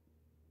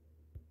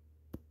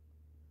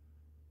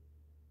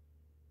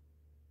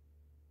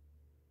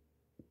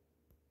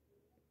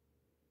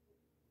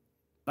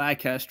 Bye,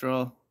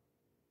 Kestrel.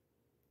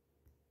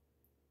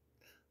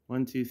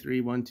 1, 2,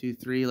 3, 1, 2,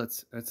 3.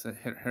 Let's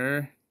hit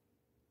her.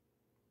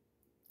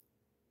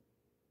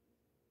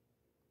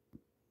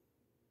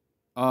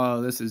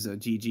 Oh, this is a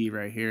GG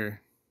right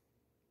here.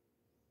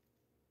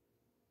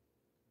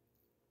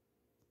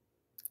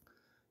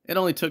 It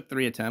only took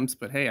 3 attempts,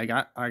 but hey, I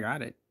got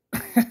it.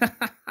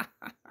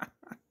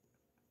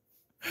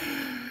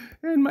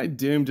 And my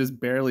Doom just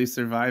barely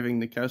surviving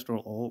the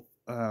Kestrel ult.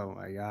 Oh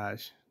my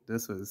gosh,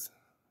 this was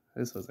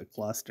a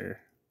cluster.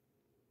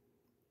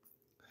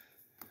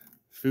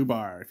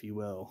 Foobar, if you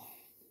will.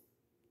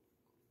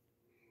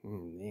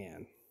 Oh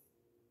man.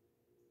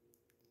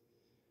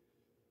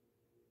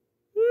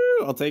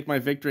 Woo, I'll take my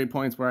victory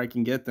points where I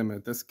can get them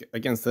at this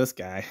against this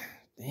guy.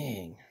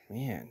 Dang,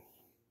 man.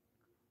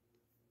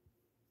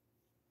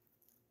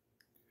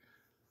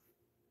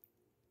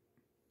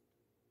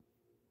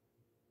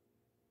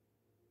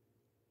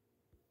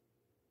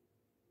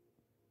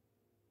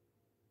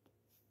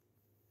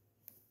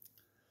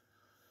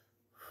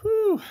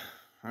 Whew.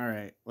 All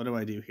right, what do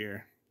I do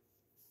here?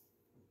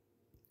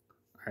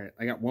 All right,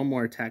 I got one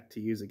more attack to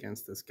use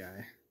against this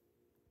guy.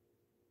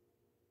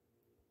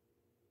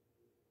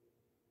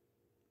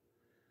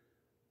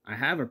 I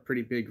have a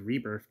pretty big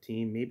Rebirth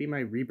team. Maybe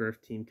my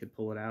Rebirth team could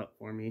pull it out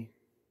for me.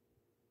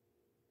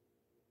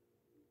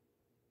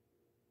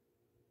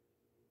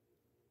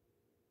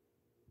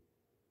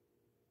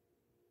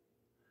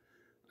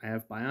 I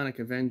have Bionic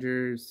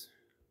Avengers.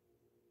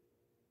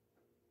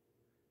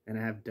 And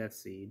I have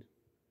Deathseed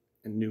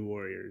and New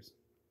Warriors.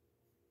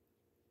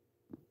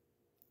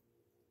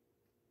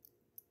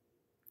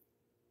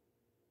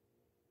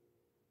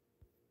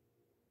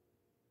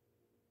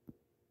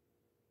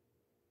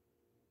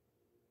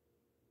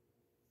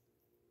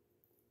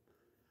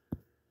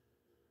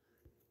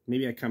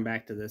 Maybe I come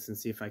back to this and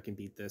see if I can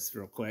beat this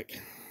real quick.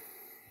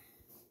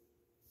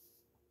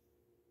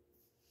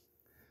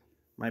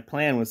 My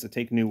plan was to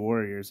take New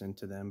Warriors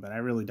into them, but I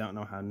really don't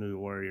know how New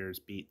Warriors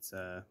beats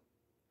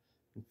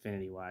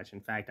Infinity Watch.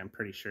 In fact, I'm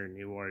pretty sure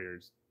New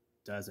Warriors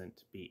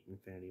doesn't beat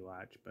Infinity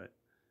Watch, but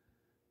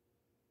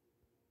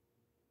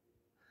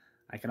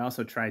I can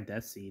also try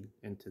Deathseed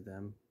into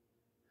them.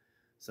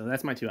 So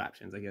that's my 2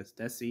 options, I guess.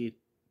 Deathseed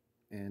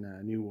and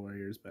New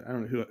Warriors, but I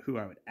don't know who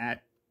I would add.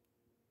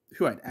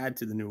 Who I'd add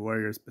to the New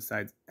Warriors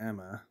besides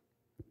Emma.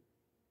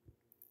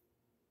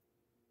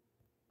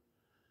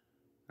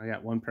 I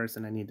got one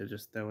person I need to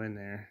just throw in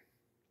there.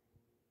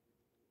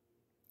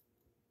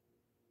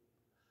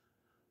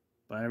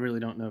 But I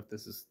really don't know if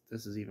this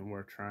is even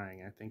worth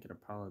trying. I think it'll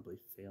probably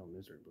fail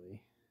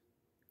miserably.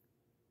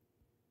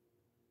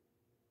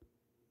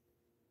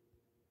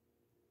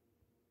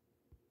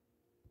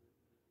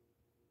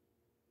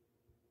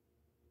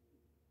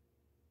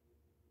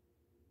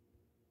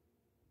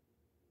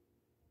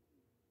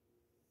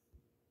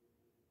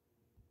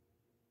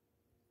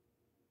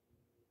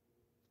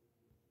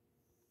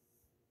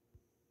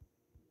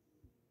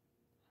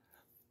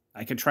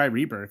 I could try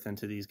Rebirth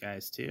into these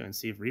guys too and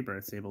see if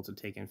Rebirth's able to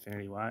take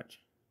Infinity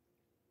Watch.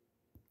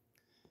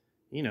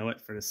 You know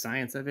what? For the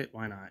science of it,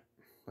 why not?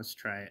 Let's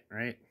try it,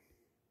 right?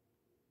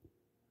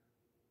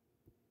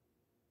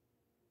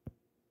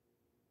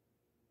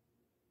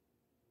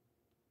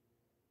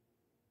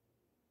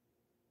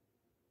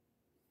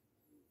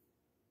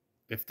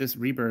 If this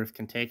Rebirth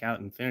can take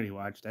out Infinity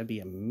Watch, that'd be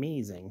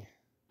amazing.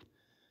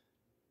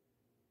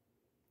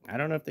 I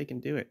don't know if they can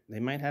do it. They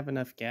might have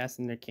enough gas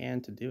in their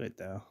can to do it,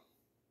 though.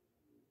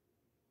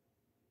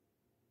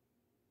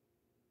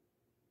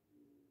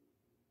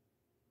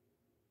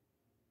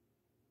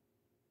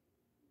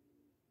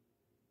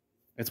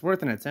 It's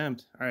worth an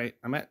attempt. All right,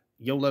 I'm at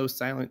YOLO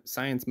silent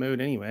science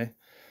mode anyway.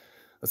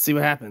 Let's see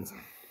what happens.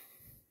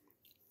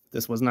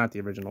 This was not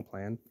the original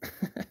plan.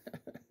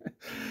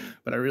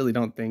 But I really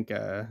don't think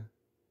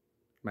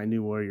my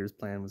new Warriors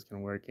plan was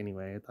going to work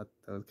anyway. I thought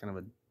that was kind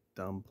of a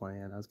dumb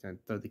plan. I was going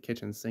to throw the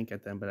kitchen sink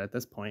at them, but at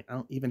this point, I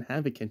don't even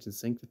have a kitchen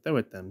sink to throw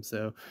at them.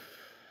 So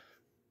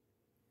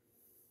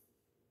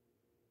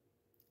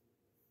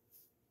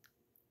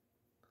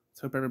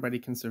let's hope everybody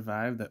can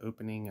survive the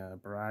opening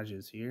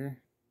barrages here.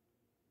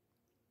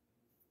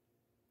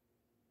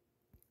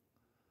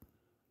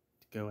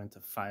 To go into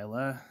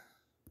Phyla.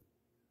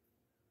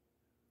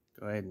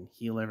 Go ahead and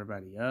heal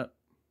everybody up.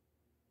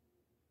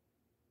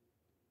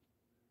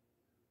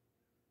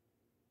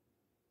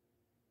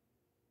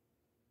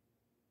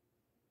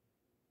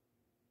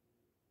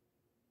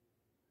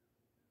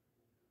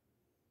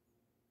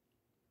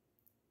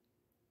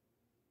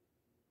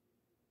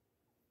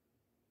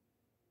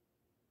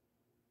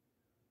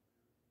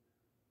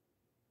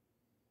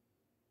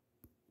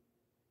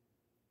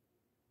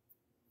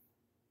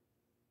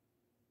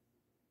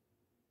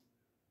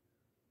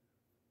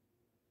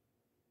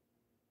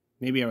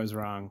 Maybe I was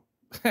wrong.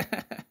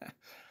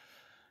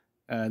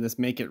 This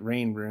make it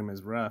rain room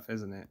is rough,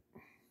 isn't it?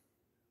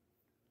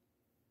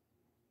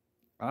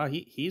 Oh,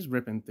 he's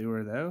ripping through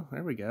her, though.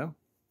 There we go.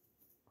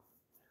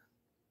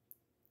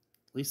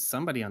 At least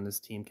somebody on this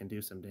team can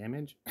do some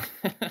damage.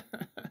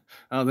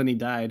 Oh, then he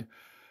died.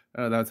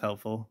 Oh, that's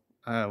helpful.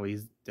 Oh,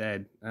 he's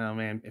dead. Oh,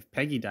 man. If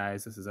Peggy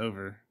dies, this is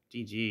over.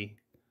 GG.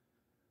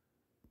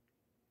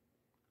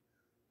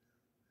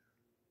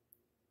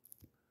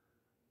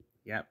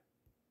 Yep.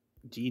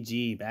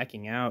 GG.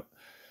 Backing out.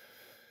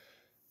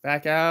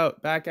 Back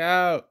out. Back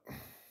out.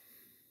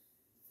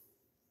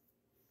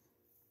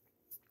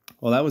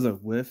 Well, that was a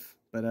whiff,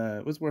 but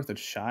it was worth a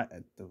shot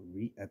at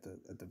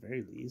the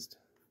very least.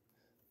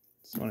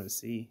 Just wanted to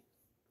see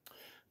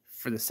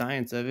for the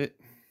science of it.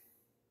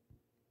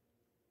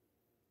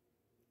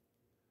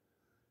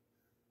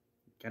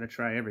 Gotta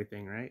try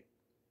everything, right?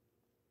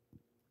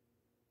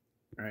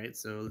 All right,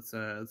 so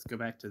let's go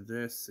back to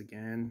this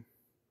again.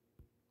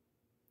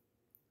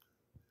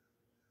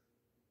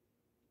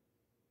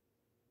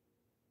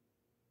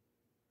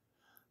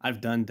 I've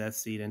done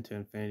Deathseed into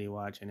Infinity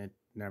Watch and it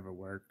never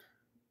worked.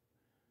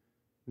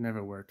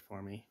 Never worked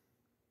for me.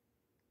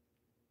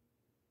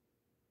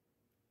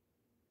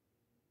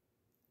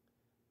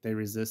 They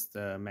resist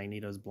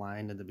Magneto's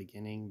blind at the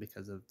beginning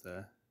because of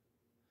the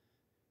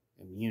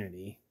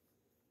immunity.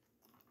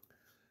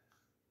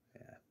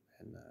 Yeah,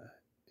 and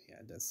yeah,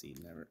 Deathseed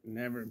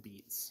never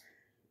beats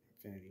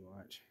Infinity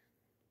Watch.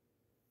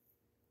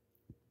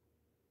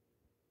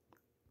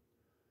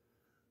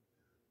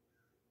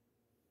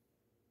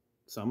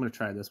 So I'm gonna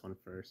try this one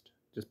first,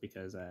 just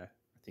because I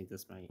think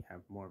this might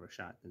have more of a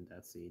shot than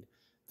Deathseed.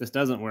 If this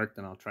doesn't work,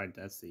 then I'll try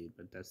Deathseed,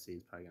 but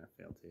Deathseed's probably gonna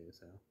fail too.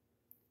 So,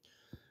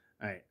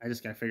 all right, I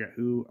just gotta figure out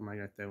who am I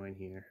gonna throw in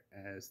here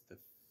as the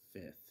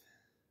 5th.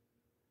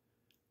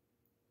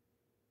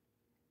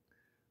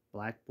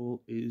 Black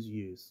Bolt is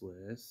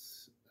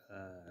useless.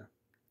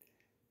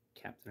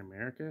 Captain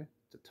America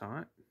to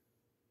taunt.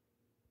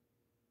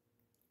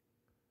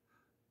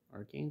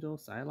 Archangel,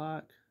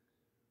 Psylocke.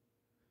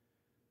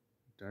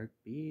 Dark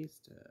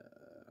Beast.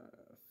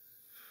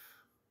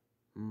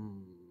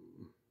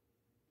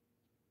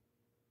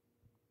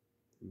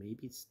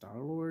 Maybe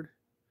Star-Lord?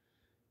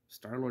 If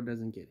Star-Lord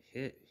doesn't get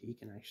hit, he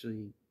can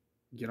actually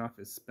get off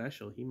his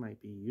special. He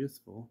might be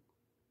useful.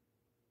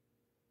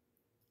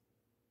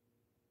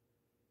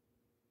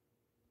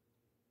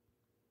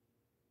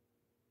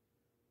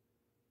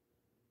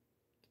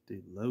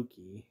 Do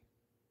Loki.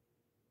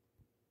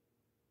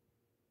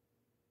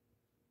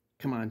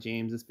 Come on,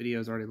 James. This video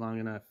is already long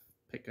enough.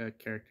 Pick a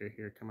character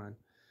here. Come on.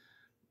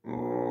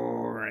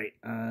 All right.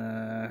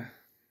 That's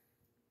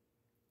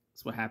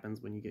what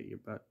happens when you get your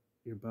butt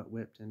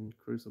whipped in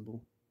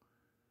Crucible.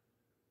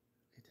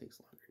 It takes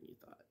longer than you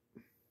thought.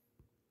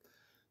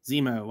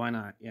 Zemo, why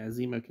not? Yeah,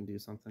 Zemo can do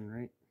something,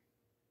 right?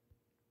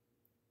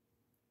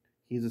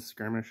 He's a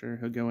skirmisher.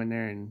 He'll go in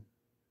there and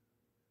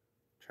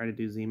try to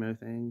do Zemo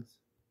things.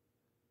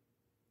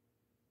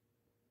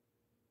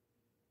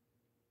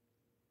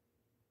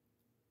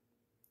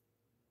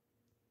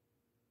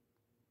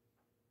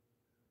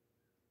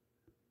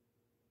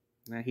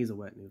 Nah, he's a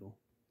wet noodle.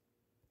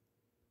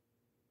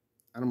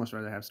 I'd almost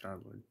rather have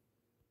Star-Lord.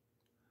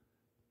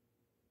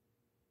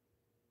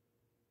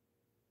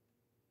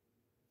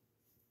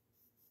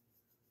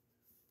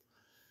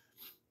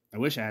 I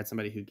wish I had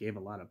somebody who gave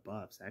a lot of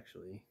buffs,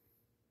 actually.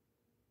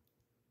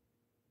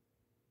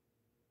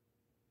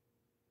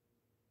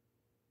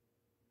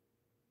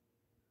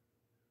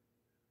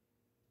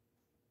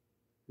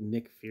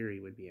 Nick Fury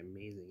would be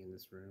amazing in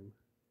this room.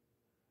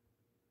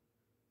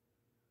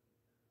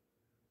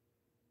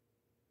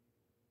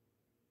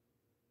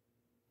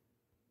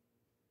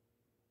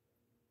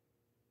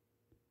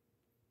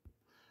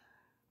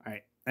 All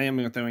right, I am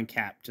going to throw in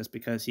Cap just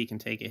because he can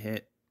take a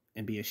hit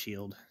and be a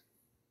shield.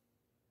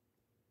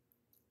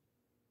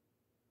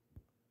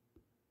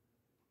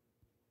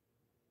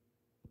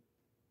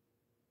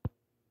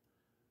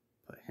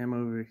 Put him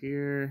over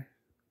here,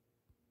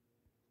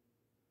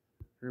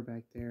 her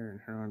back there, and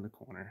her on the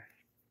corner.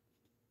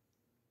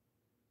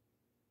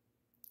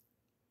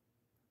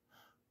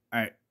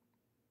 All right,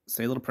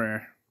 say a little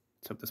prayer.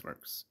 Let's hope this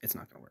works. It's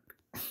not going to work.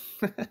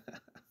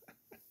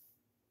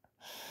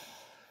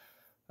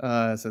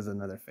 This is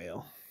another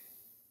fail.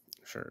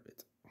 Sure of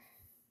it.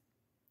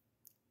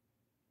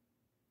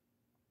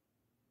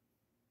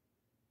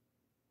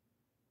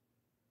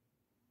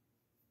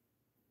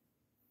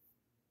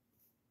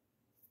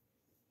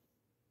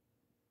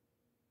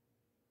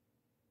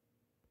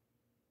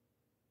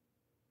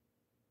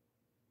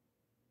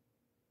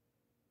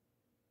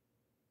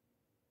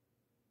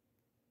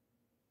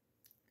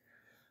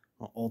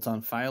 I'll ult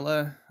on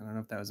Phyla. I don't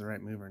know if that was the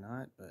right move or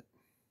not, but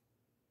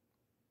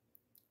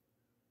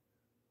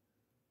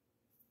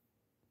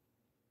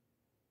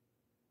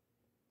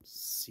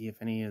see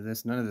if any of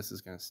this, none of this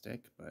is going to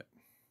stick, but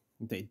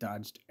they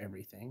dodged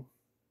everything.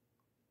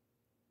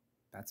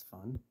 That's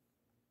fun.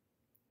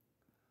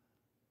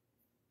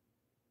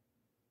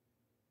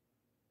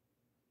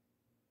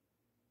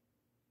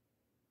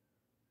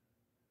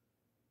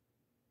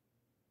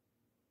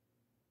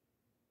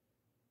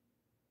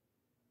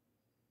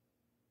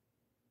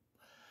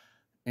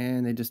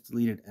 And they just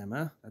deleted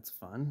Emma. That's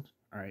fun.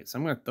 All right, so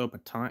I'm going to throw up a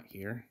taunt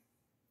here.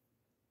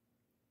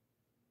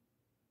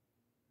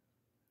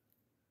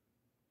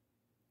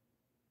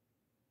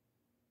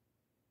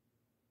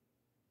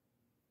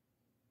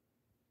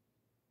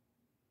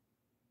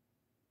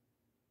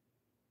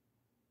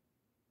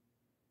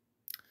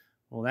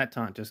 Well, that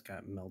taunt just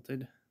got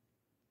melted.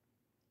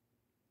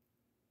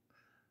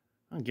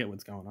 I don't get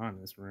what's going on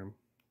in this room.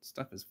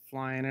 Stuff is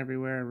flying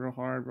everywhere real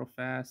hard, real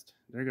fast.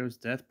 There goes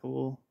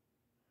Deathpool.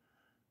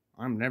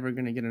 I'm never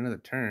going to get another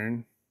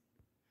turn.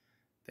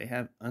 They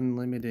have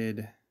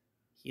unlimited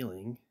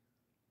healing.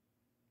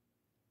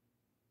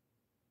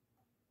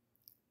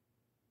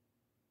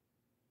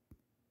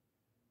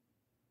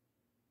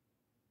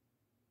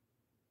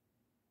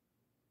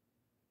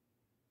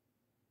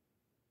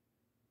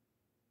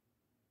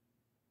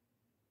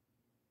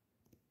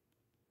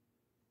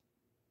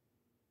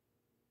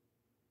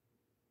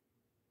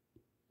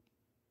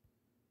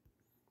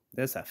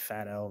 There's a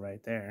fat L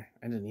right there.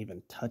 I didn't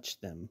even touch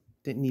them.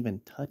 Didn't even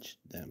touch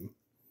them.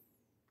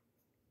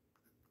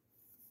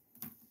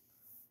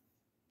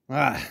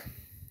 Ah.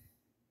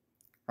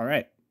 All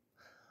right.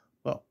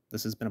 Well,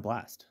 this has been a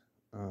blast.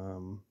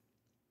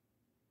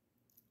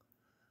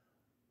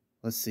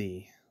 Let's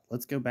see.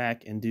 Let's go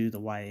back and do the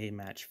YA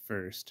match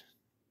first.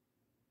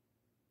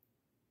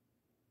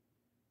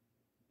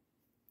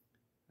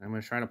 I'm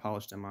going to try to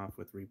polish them off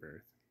with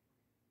Rebirth.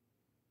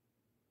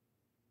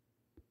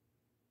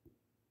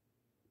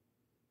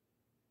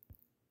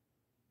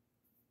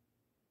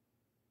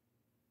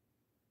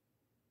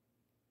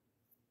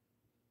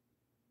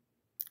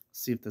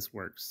 See if this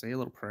works. Say a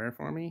little prayer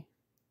for me.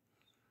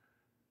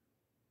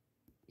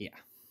 Yeah.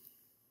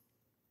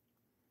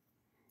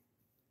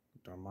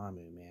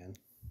 Dormammu, man.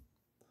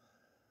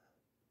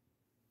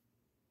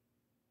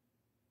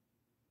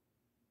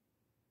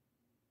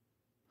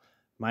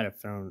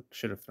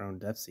 Should have thrown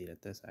Deathseed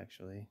at this,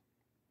 actually.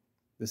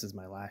 This is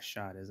my last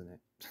shot, isn't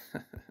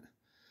it?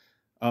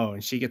 Oh,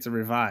 and she gets a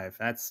revive.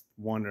 That's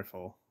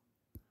wonderful.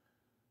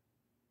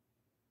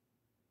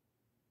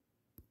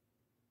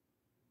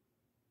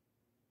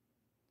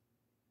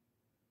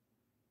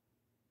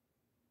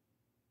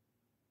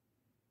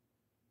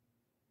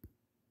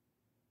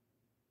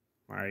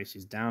 All right,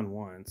 she's down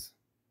once.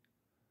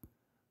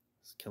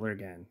 Let's kill her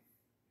again.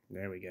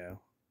 There we go.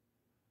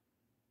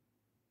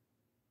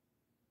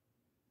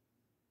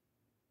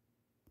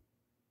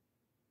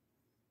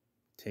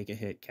 Take a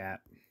hit,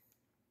 Cap.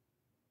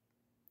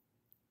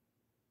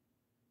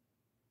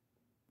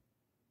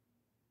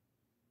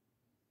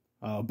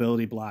 Oh,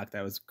 ability block.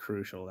 That was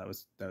crucial. That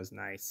was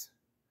nice.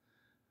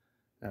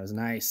 That was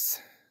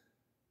nice.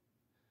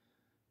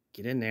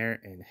 Get in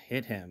there and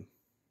hit him.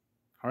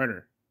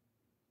 Harder.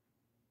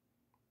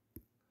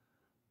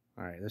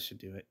 All right, this should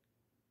do it.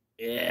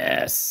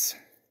 Yes.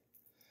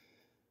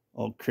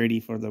 Old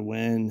Critty for the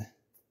win.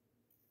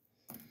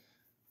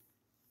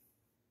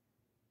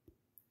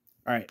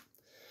 All right.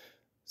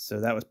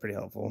 So that was pretty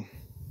helpful.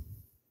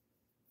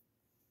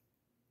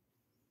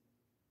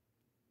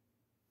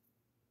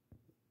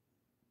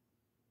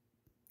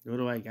 What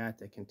do I got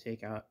that can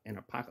take out an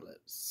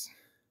apocalypse?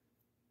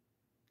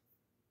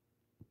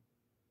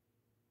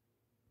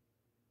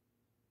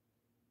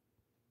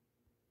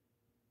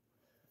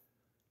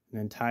 an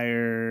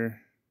entire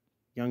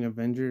Young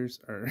Avengers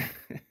or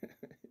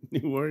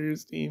New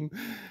Warriors team.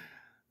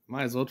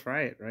 Might as well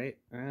try it, right?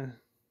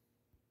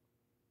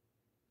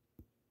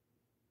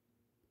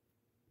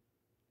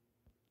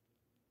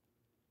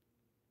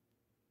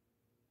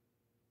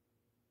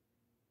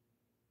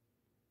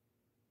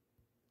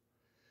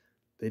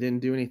 They didn't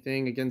do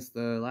anything against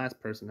the last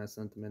person I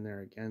sent them in there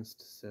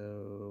against,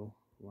 so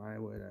why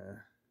would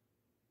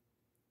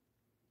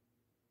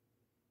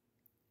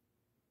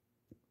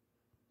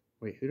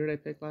wait, who did I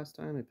pick last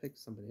time? I picked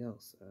somebody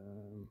else.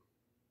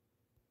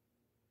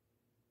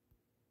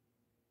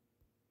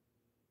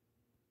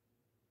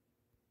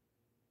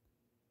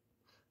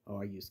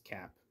 Oh, I used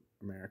Cap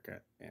America.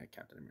 Yeah,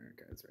 Captain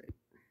America, that's right.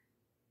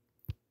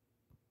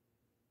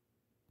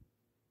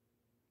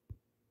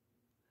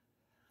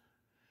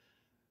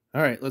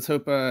 All right, let's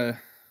hope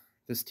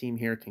this team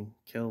here can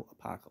kill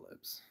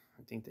Apocalypse.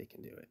 I think they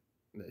can do it.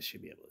 They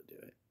should be able to do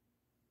it.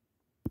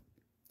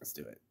 Let's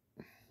do it.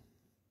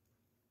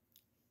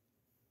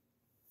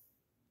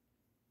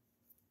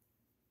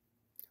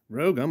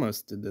 Rogue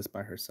almost did this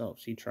by herself.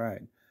 She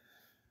tried.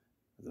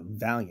 It was a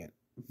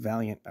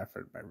valiant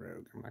effort by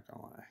Rogue. I'm not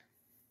gonna lie.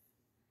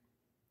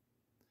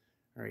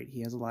 All right,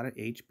 he has a lot of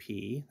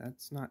HP.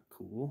 That's not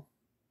cool.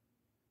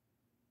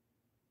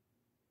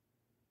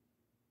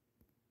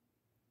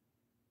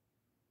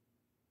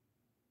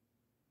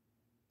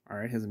 All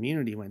right, his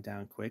immunity went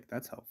down quick.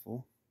 That's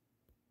helpful.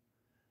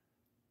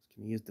 Just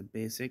gonna use the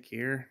basic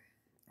here.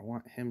 I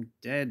want him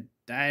dead.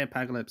 Die,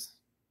 Apocalypse.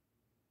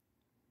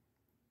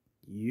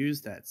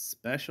 Use that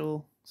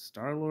special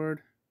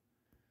Star-Lord.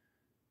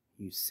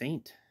 Use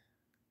Saint.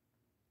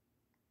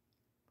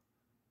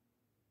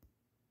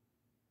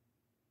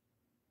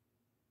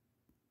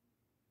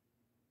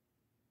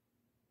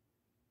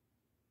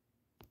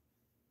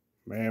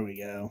 There we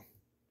go.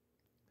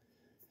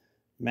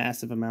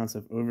 Massive amounts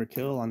of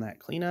overkill on that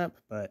cleanup,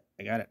 but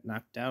I got it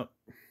knocked out.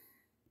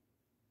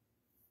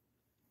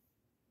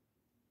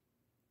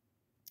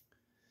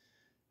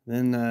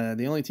 Then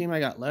the only team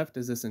I got left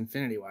is this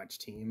Infinity Watch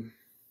team.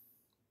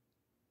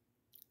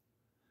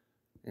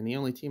 And the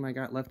only team I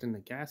got left in the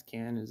gas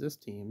can is this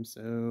team,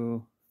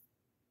 so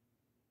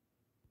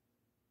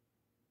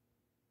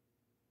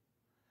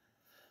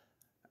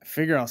I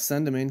figure I'll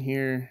send them in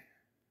here.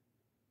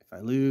 If I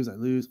lose, I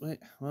lose. Wait,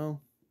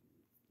 well,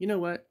 you know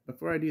what?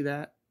 Before I do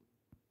that,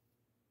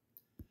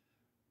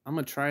 I'm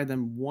going to try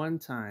them one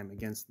time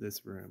against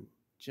this room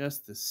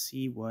just to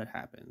see what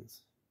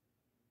happens.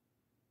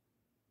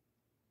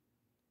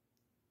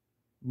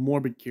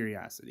 Morbid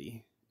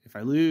curiosity. If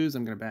I lose,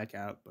 I'm going to back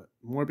out, but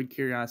morbid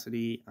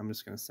curiosity, I'm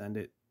just going to send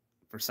it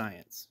for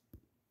science.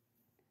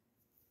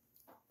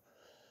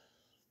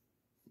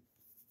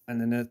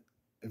 And then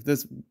if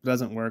this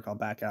doesn't work, I'll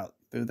back out,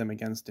 throw them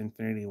against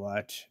Infinity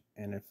Watch,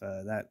 and if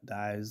that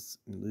dies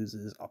and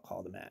loses, I'll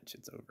call the match.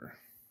 It's over.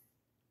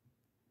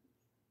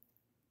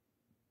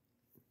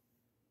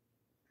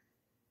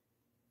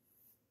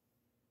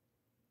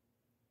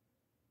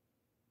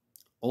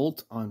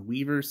 Ult on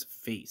Weaver's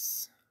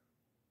face.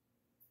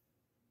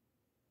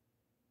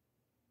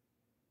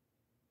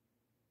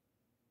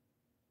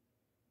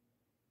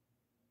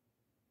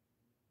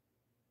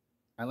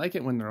 I like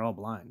it when they're all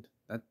blind.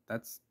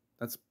 That's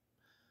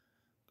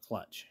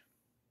clutch.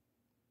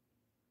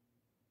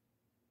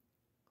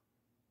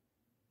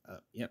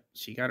 Yep,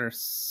 she got her.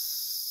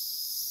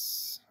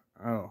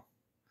 Oh,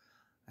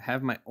 I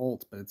have my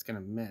ult, but it's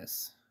gonna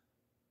miss.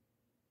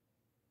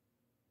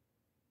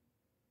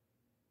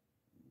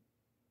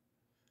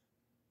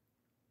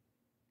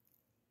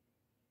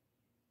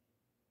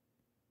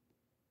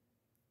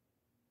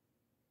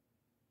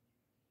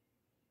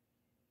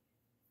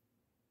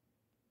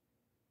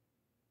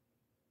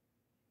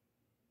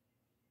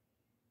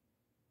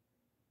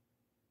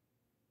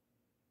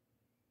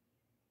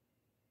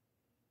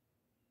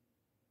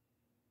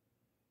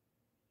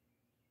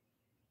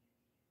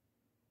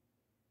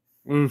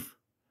 Oof.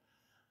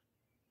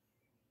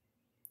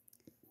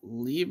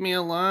 Leave me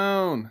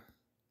alone.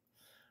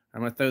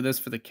 I'm going to throw this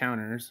for the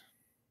counters.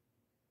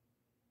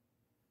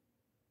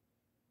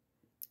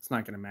 It's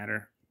not going to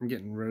matter. I'm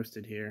getting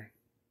roasted here.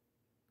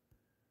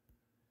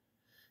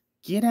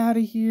 Get out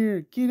of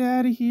here. Get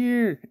out of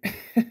here.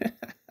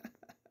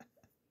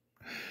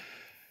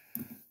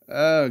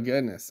 Oh,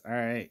 goodness. All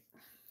right.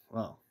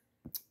 Well,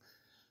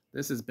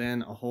 this has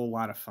been a whole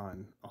lot of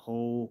fun. A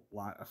whole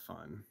lot of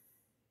fun.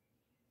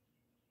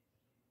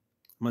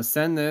 I'm going to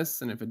send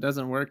this, and if it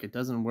doesn't work, it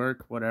doesn't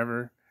work,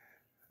 whatever.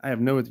 I have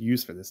no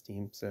use for this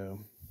team, so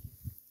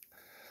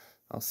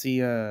I'll see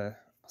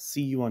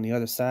you on the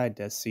other side,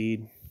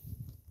 Deathseed.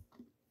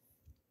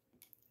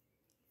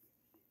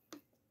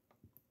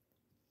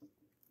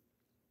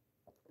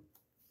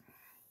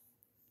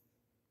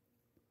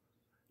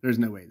 There's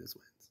no way this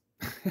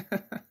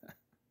wins.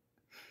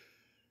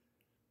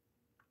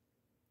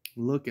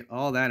 Look at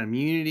all that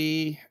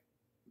immunity.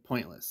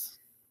 Pointless.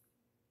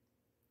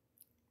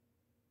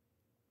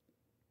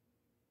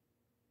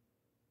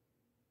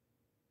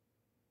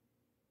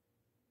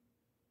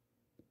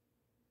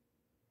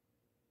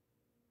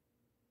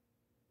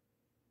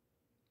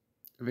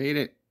 Evade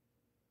it.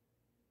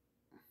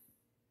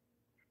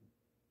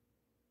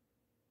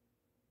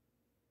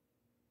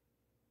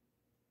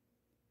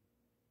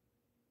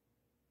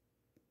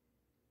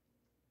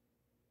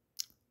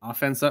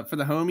 Offense up for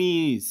the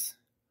homies.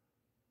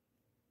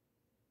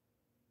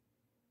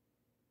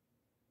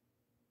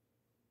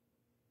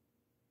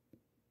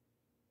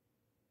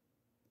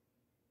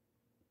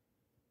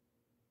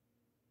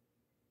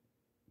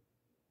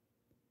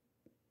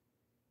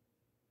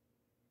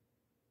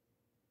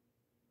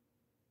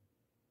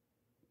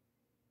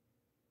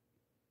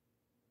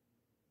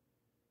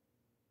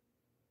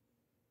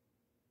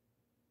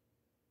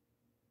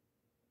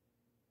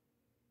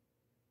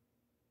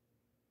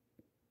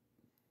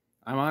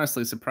 I'm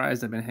honestly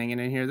surprised I've been hanging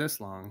in here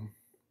this long.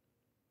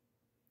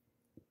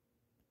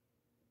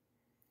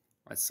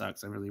 That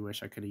sucks. I really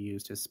wish I could have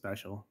used his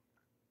special.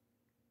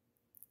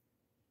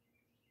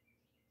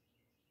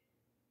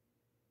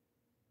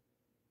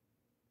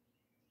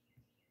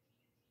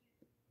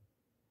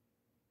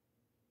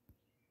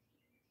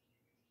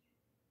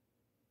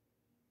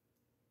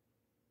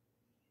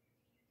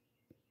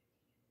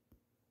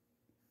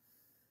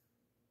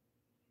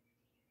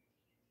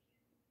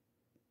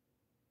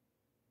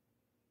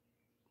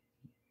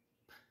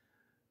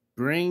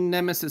 Bring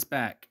Nemesis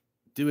back.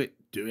 Do it.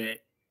 Do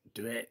it.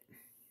 Do it.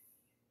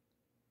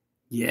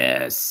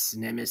 Yes,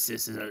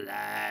 Nemesis is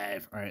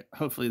alive. All right,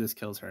 hopefully this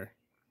kills her.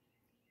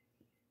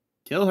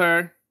 Kill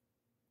her.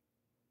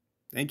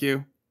 Thank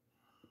you.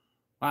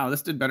 Wow,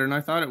 this did better than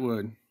I thought it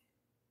would.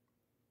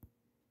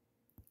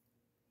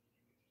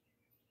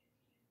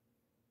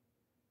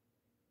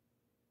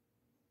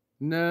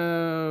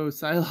 No,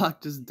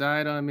 Psylocke just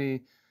died on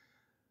me.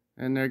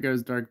 And there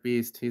goes Dark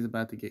Beast. He's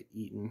about to get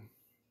eaten.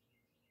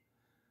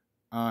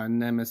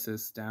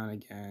 Nemesis down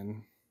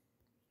again.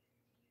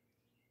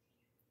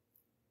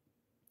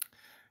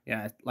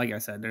 Yeah, like I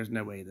said, there's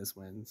no way this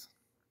wins.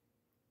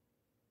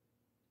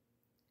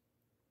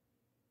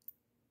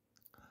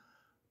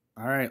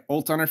 All right,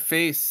 ult on her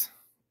face.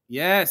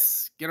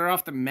 Yes, get her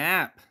off the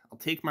map. I'll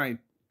take my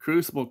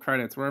Crucible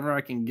credits wherever I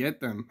can get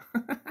them.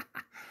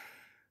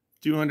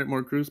 200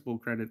 more Crucible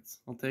credits.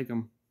 I'll take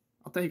them.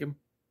 I'll take them.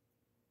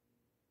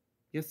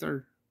 Yes,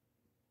 sir.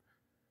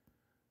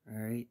 All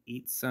right,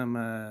 eat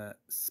some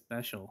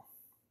special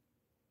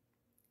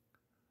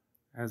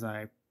as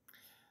I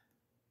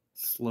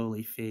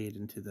slowly fade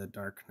into the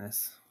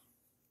darkness.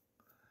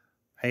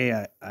 Hey,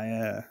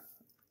 I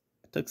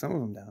took some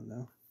of them down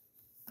though.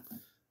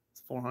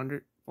 It's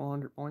 400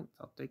 points.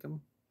 I'll take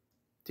them.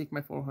 Take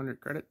my 400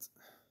 credits.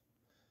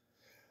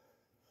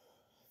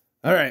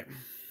 All right.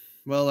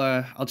 Well,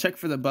 I'll check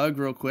for the bug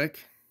real quick.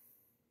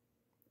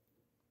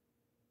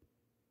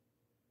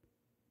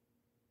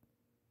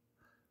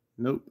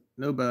 Nope,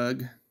 no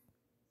bug.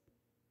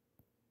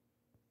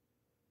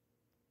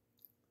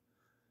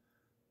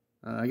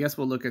 I guess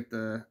we'll look at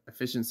the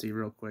efficiency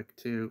real quick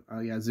too.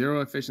 Yeah,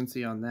 0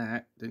 efficiency on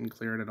that. Didn't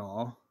clear it at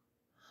all.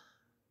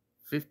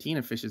 15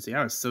 efficiency.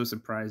 I was so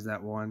surprised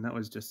that won. That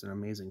was just an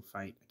amazing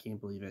fight. I can't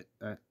believe it.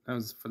 That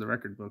was for the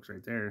record books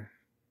right there.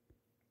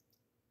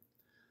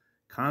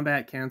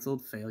 Combat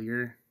canceled.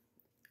 Failure.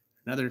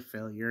 Another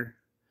failure.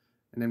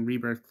 And then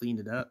Rebirth cleaned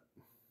it up.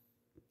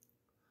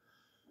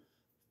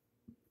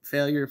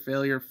 Failure,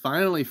 failure.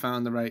 Finally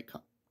found the right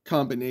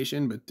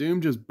combination, but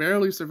Doom just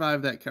barely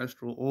survived that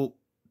Kestrel ult.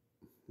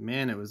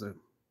 Man, it was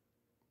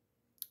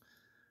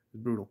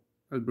brutal.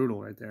 It was brutal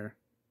right there.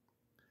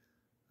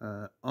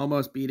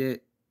 Almost beat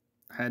it.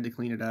 Had to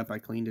clean it up. I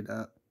cleaned it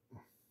up.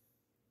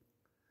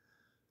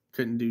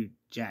 Couldn't do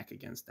jack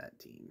against that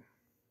team.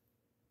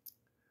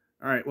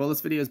 All right, well,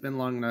 this video has been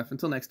long enough.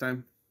 Until next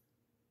time.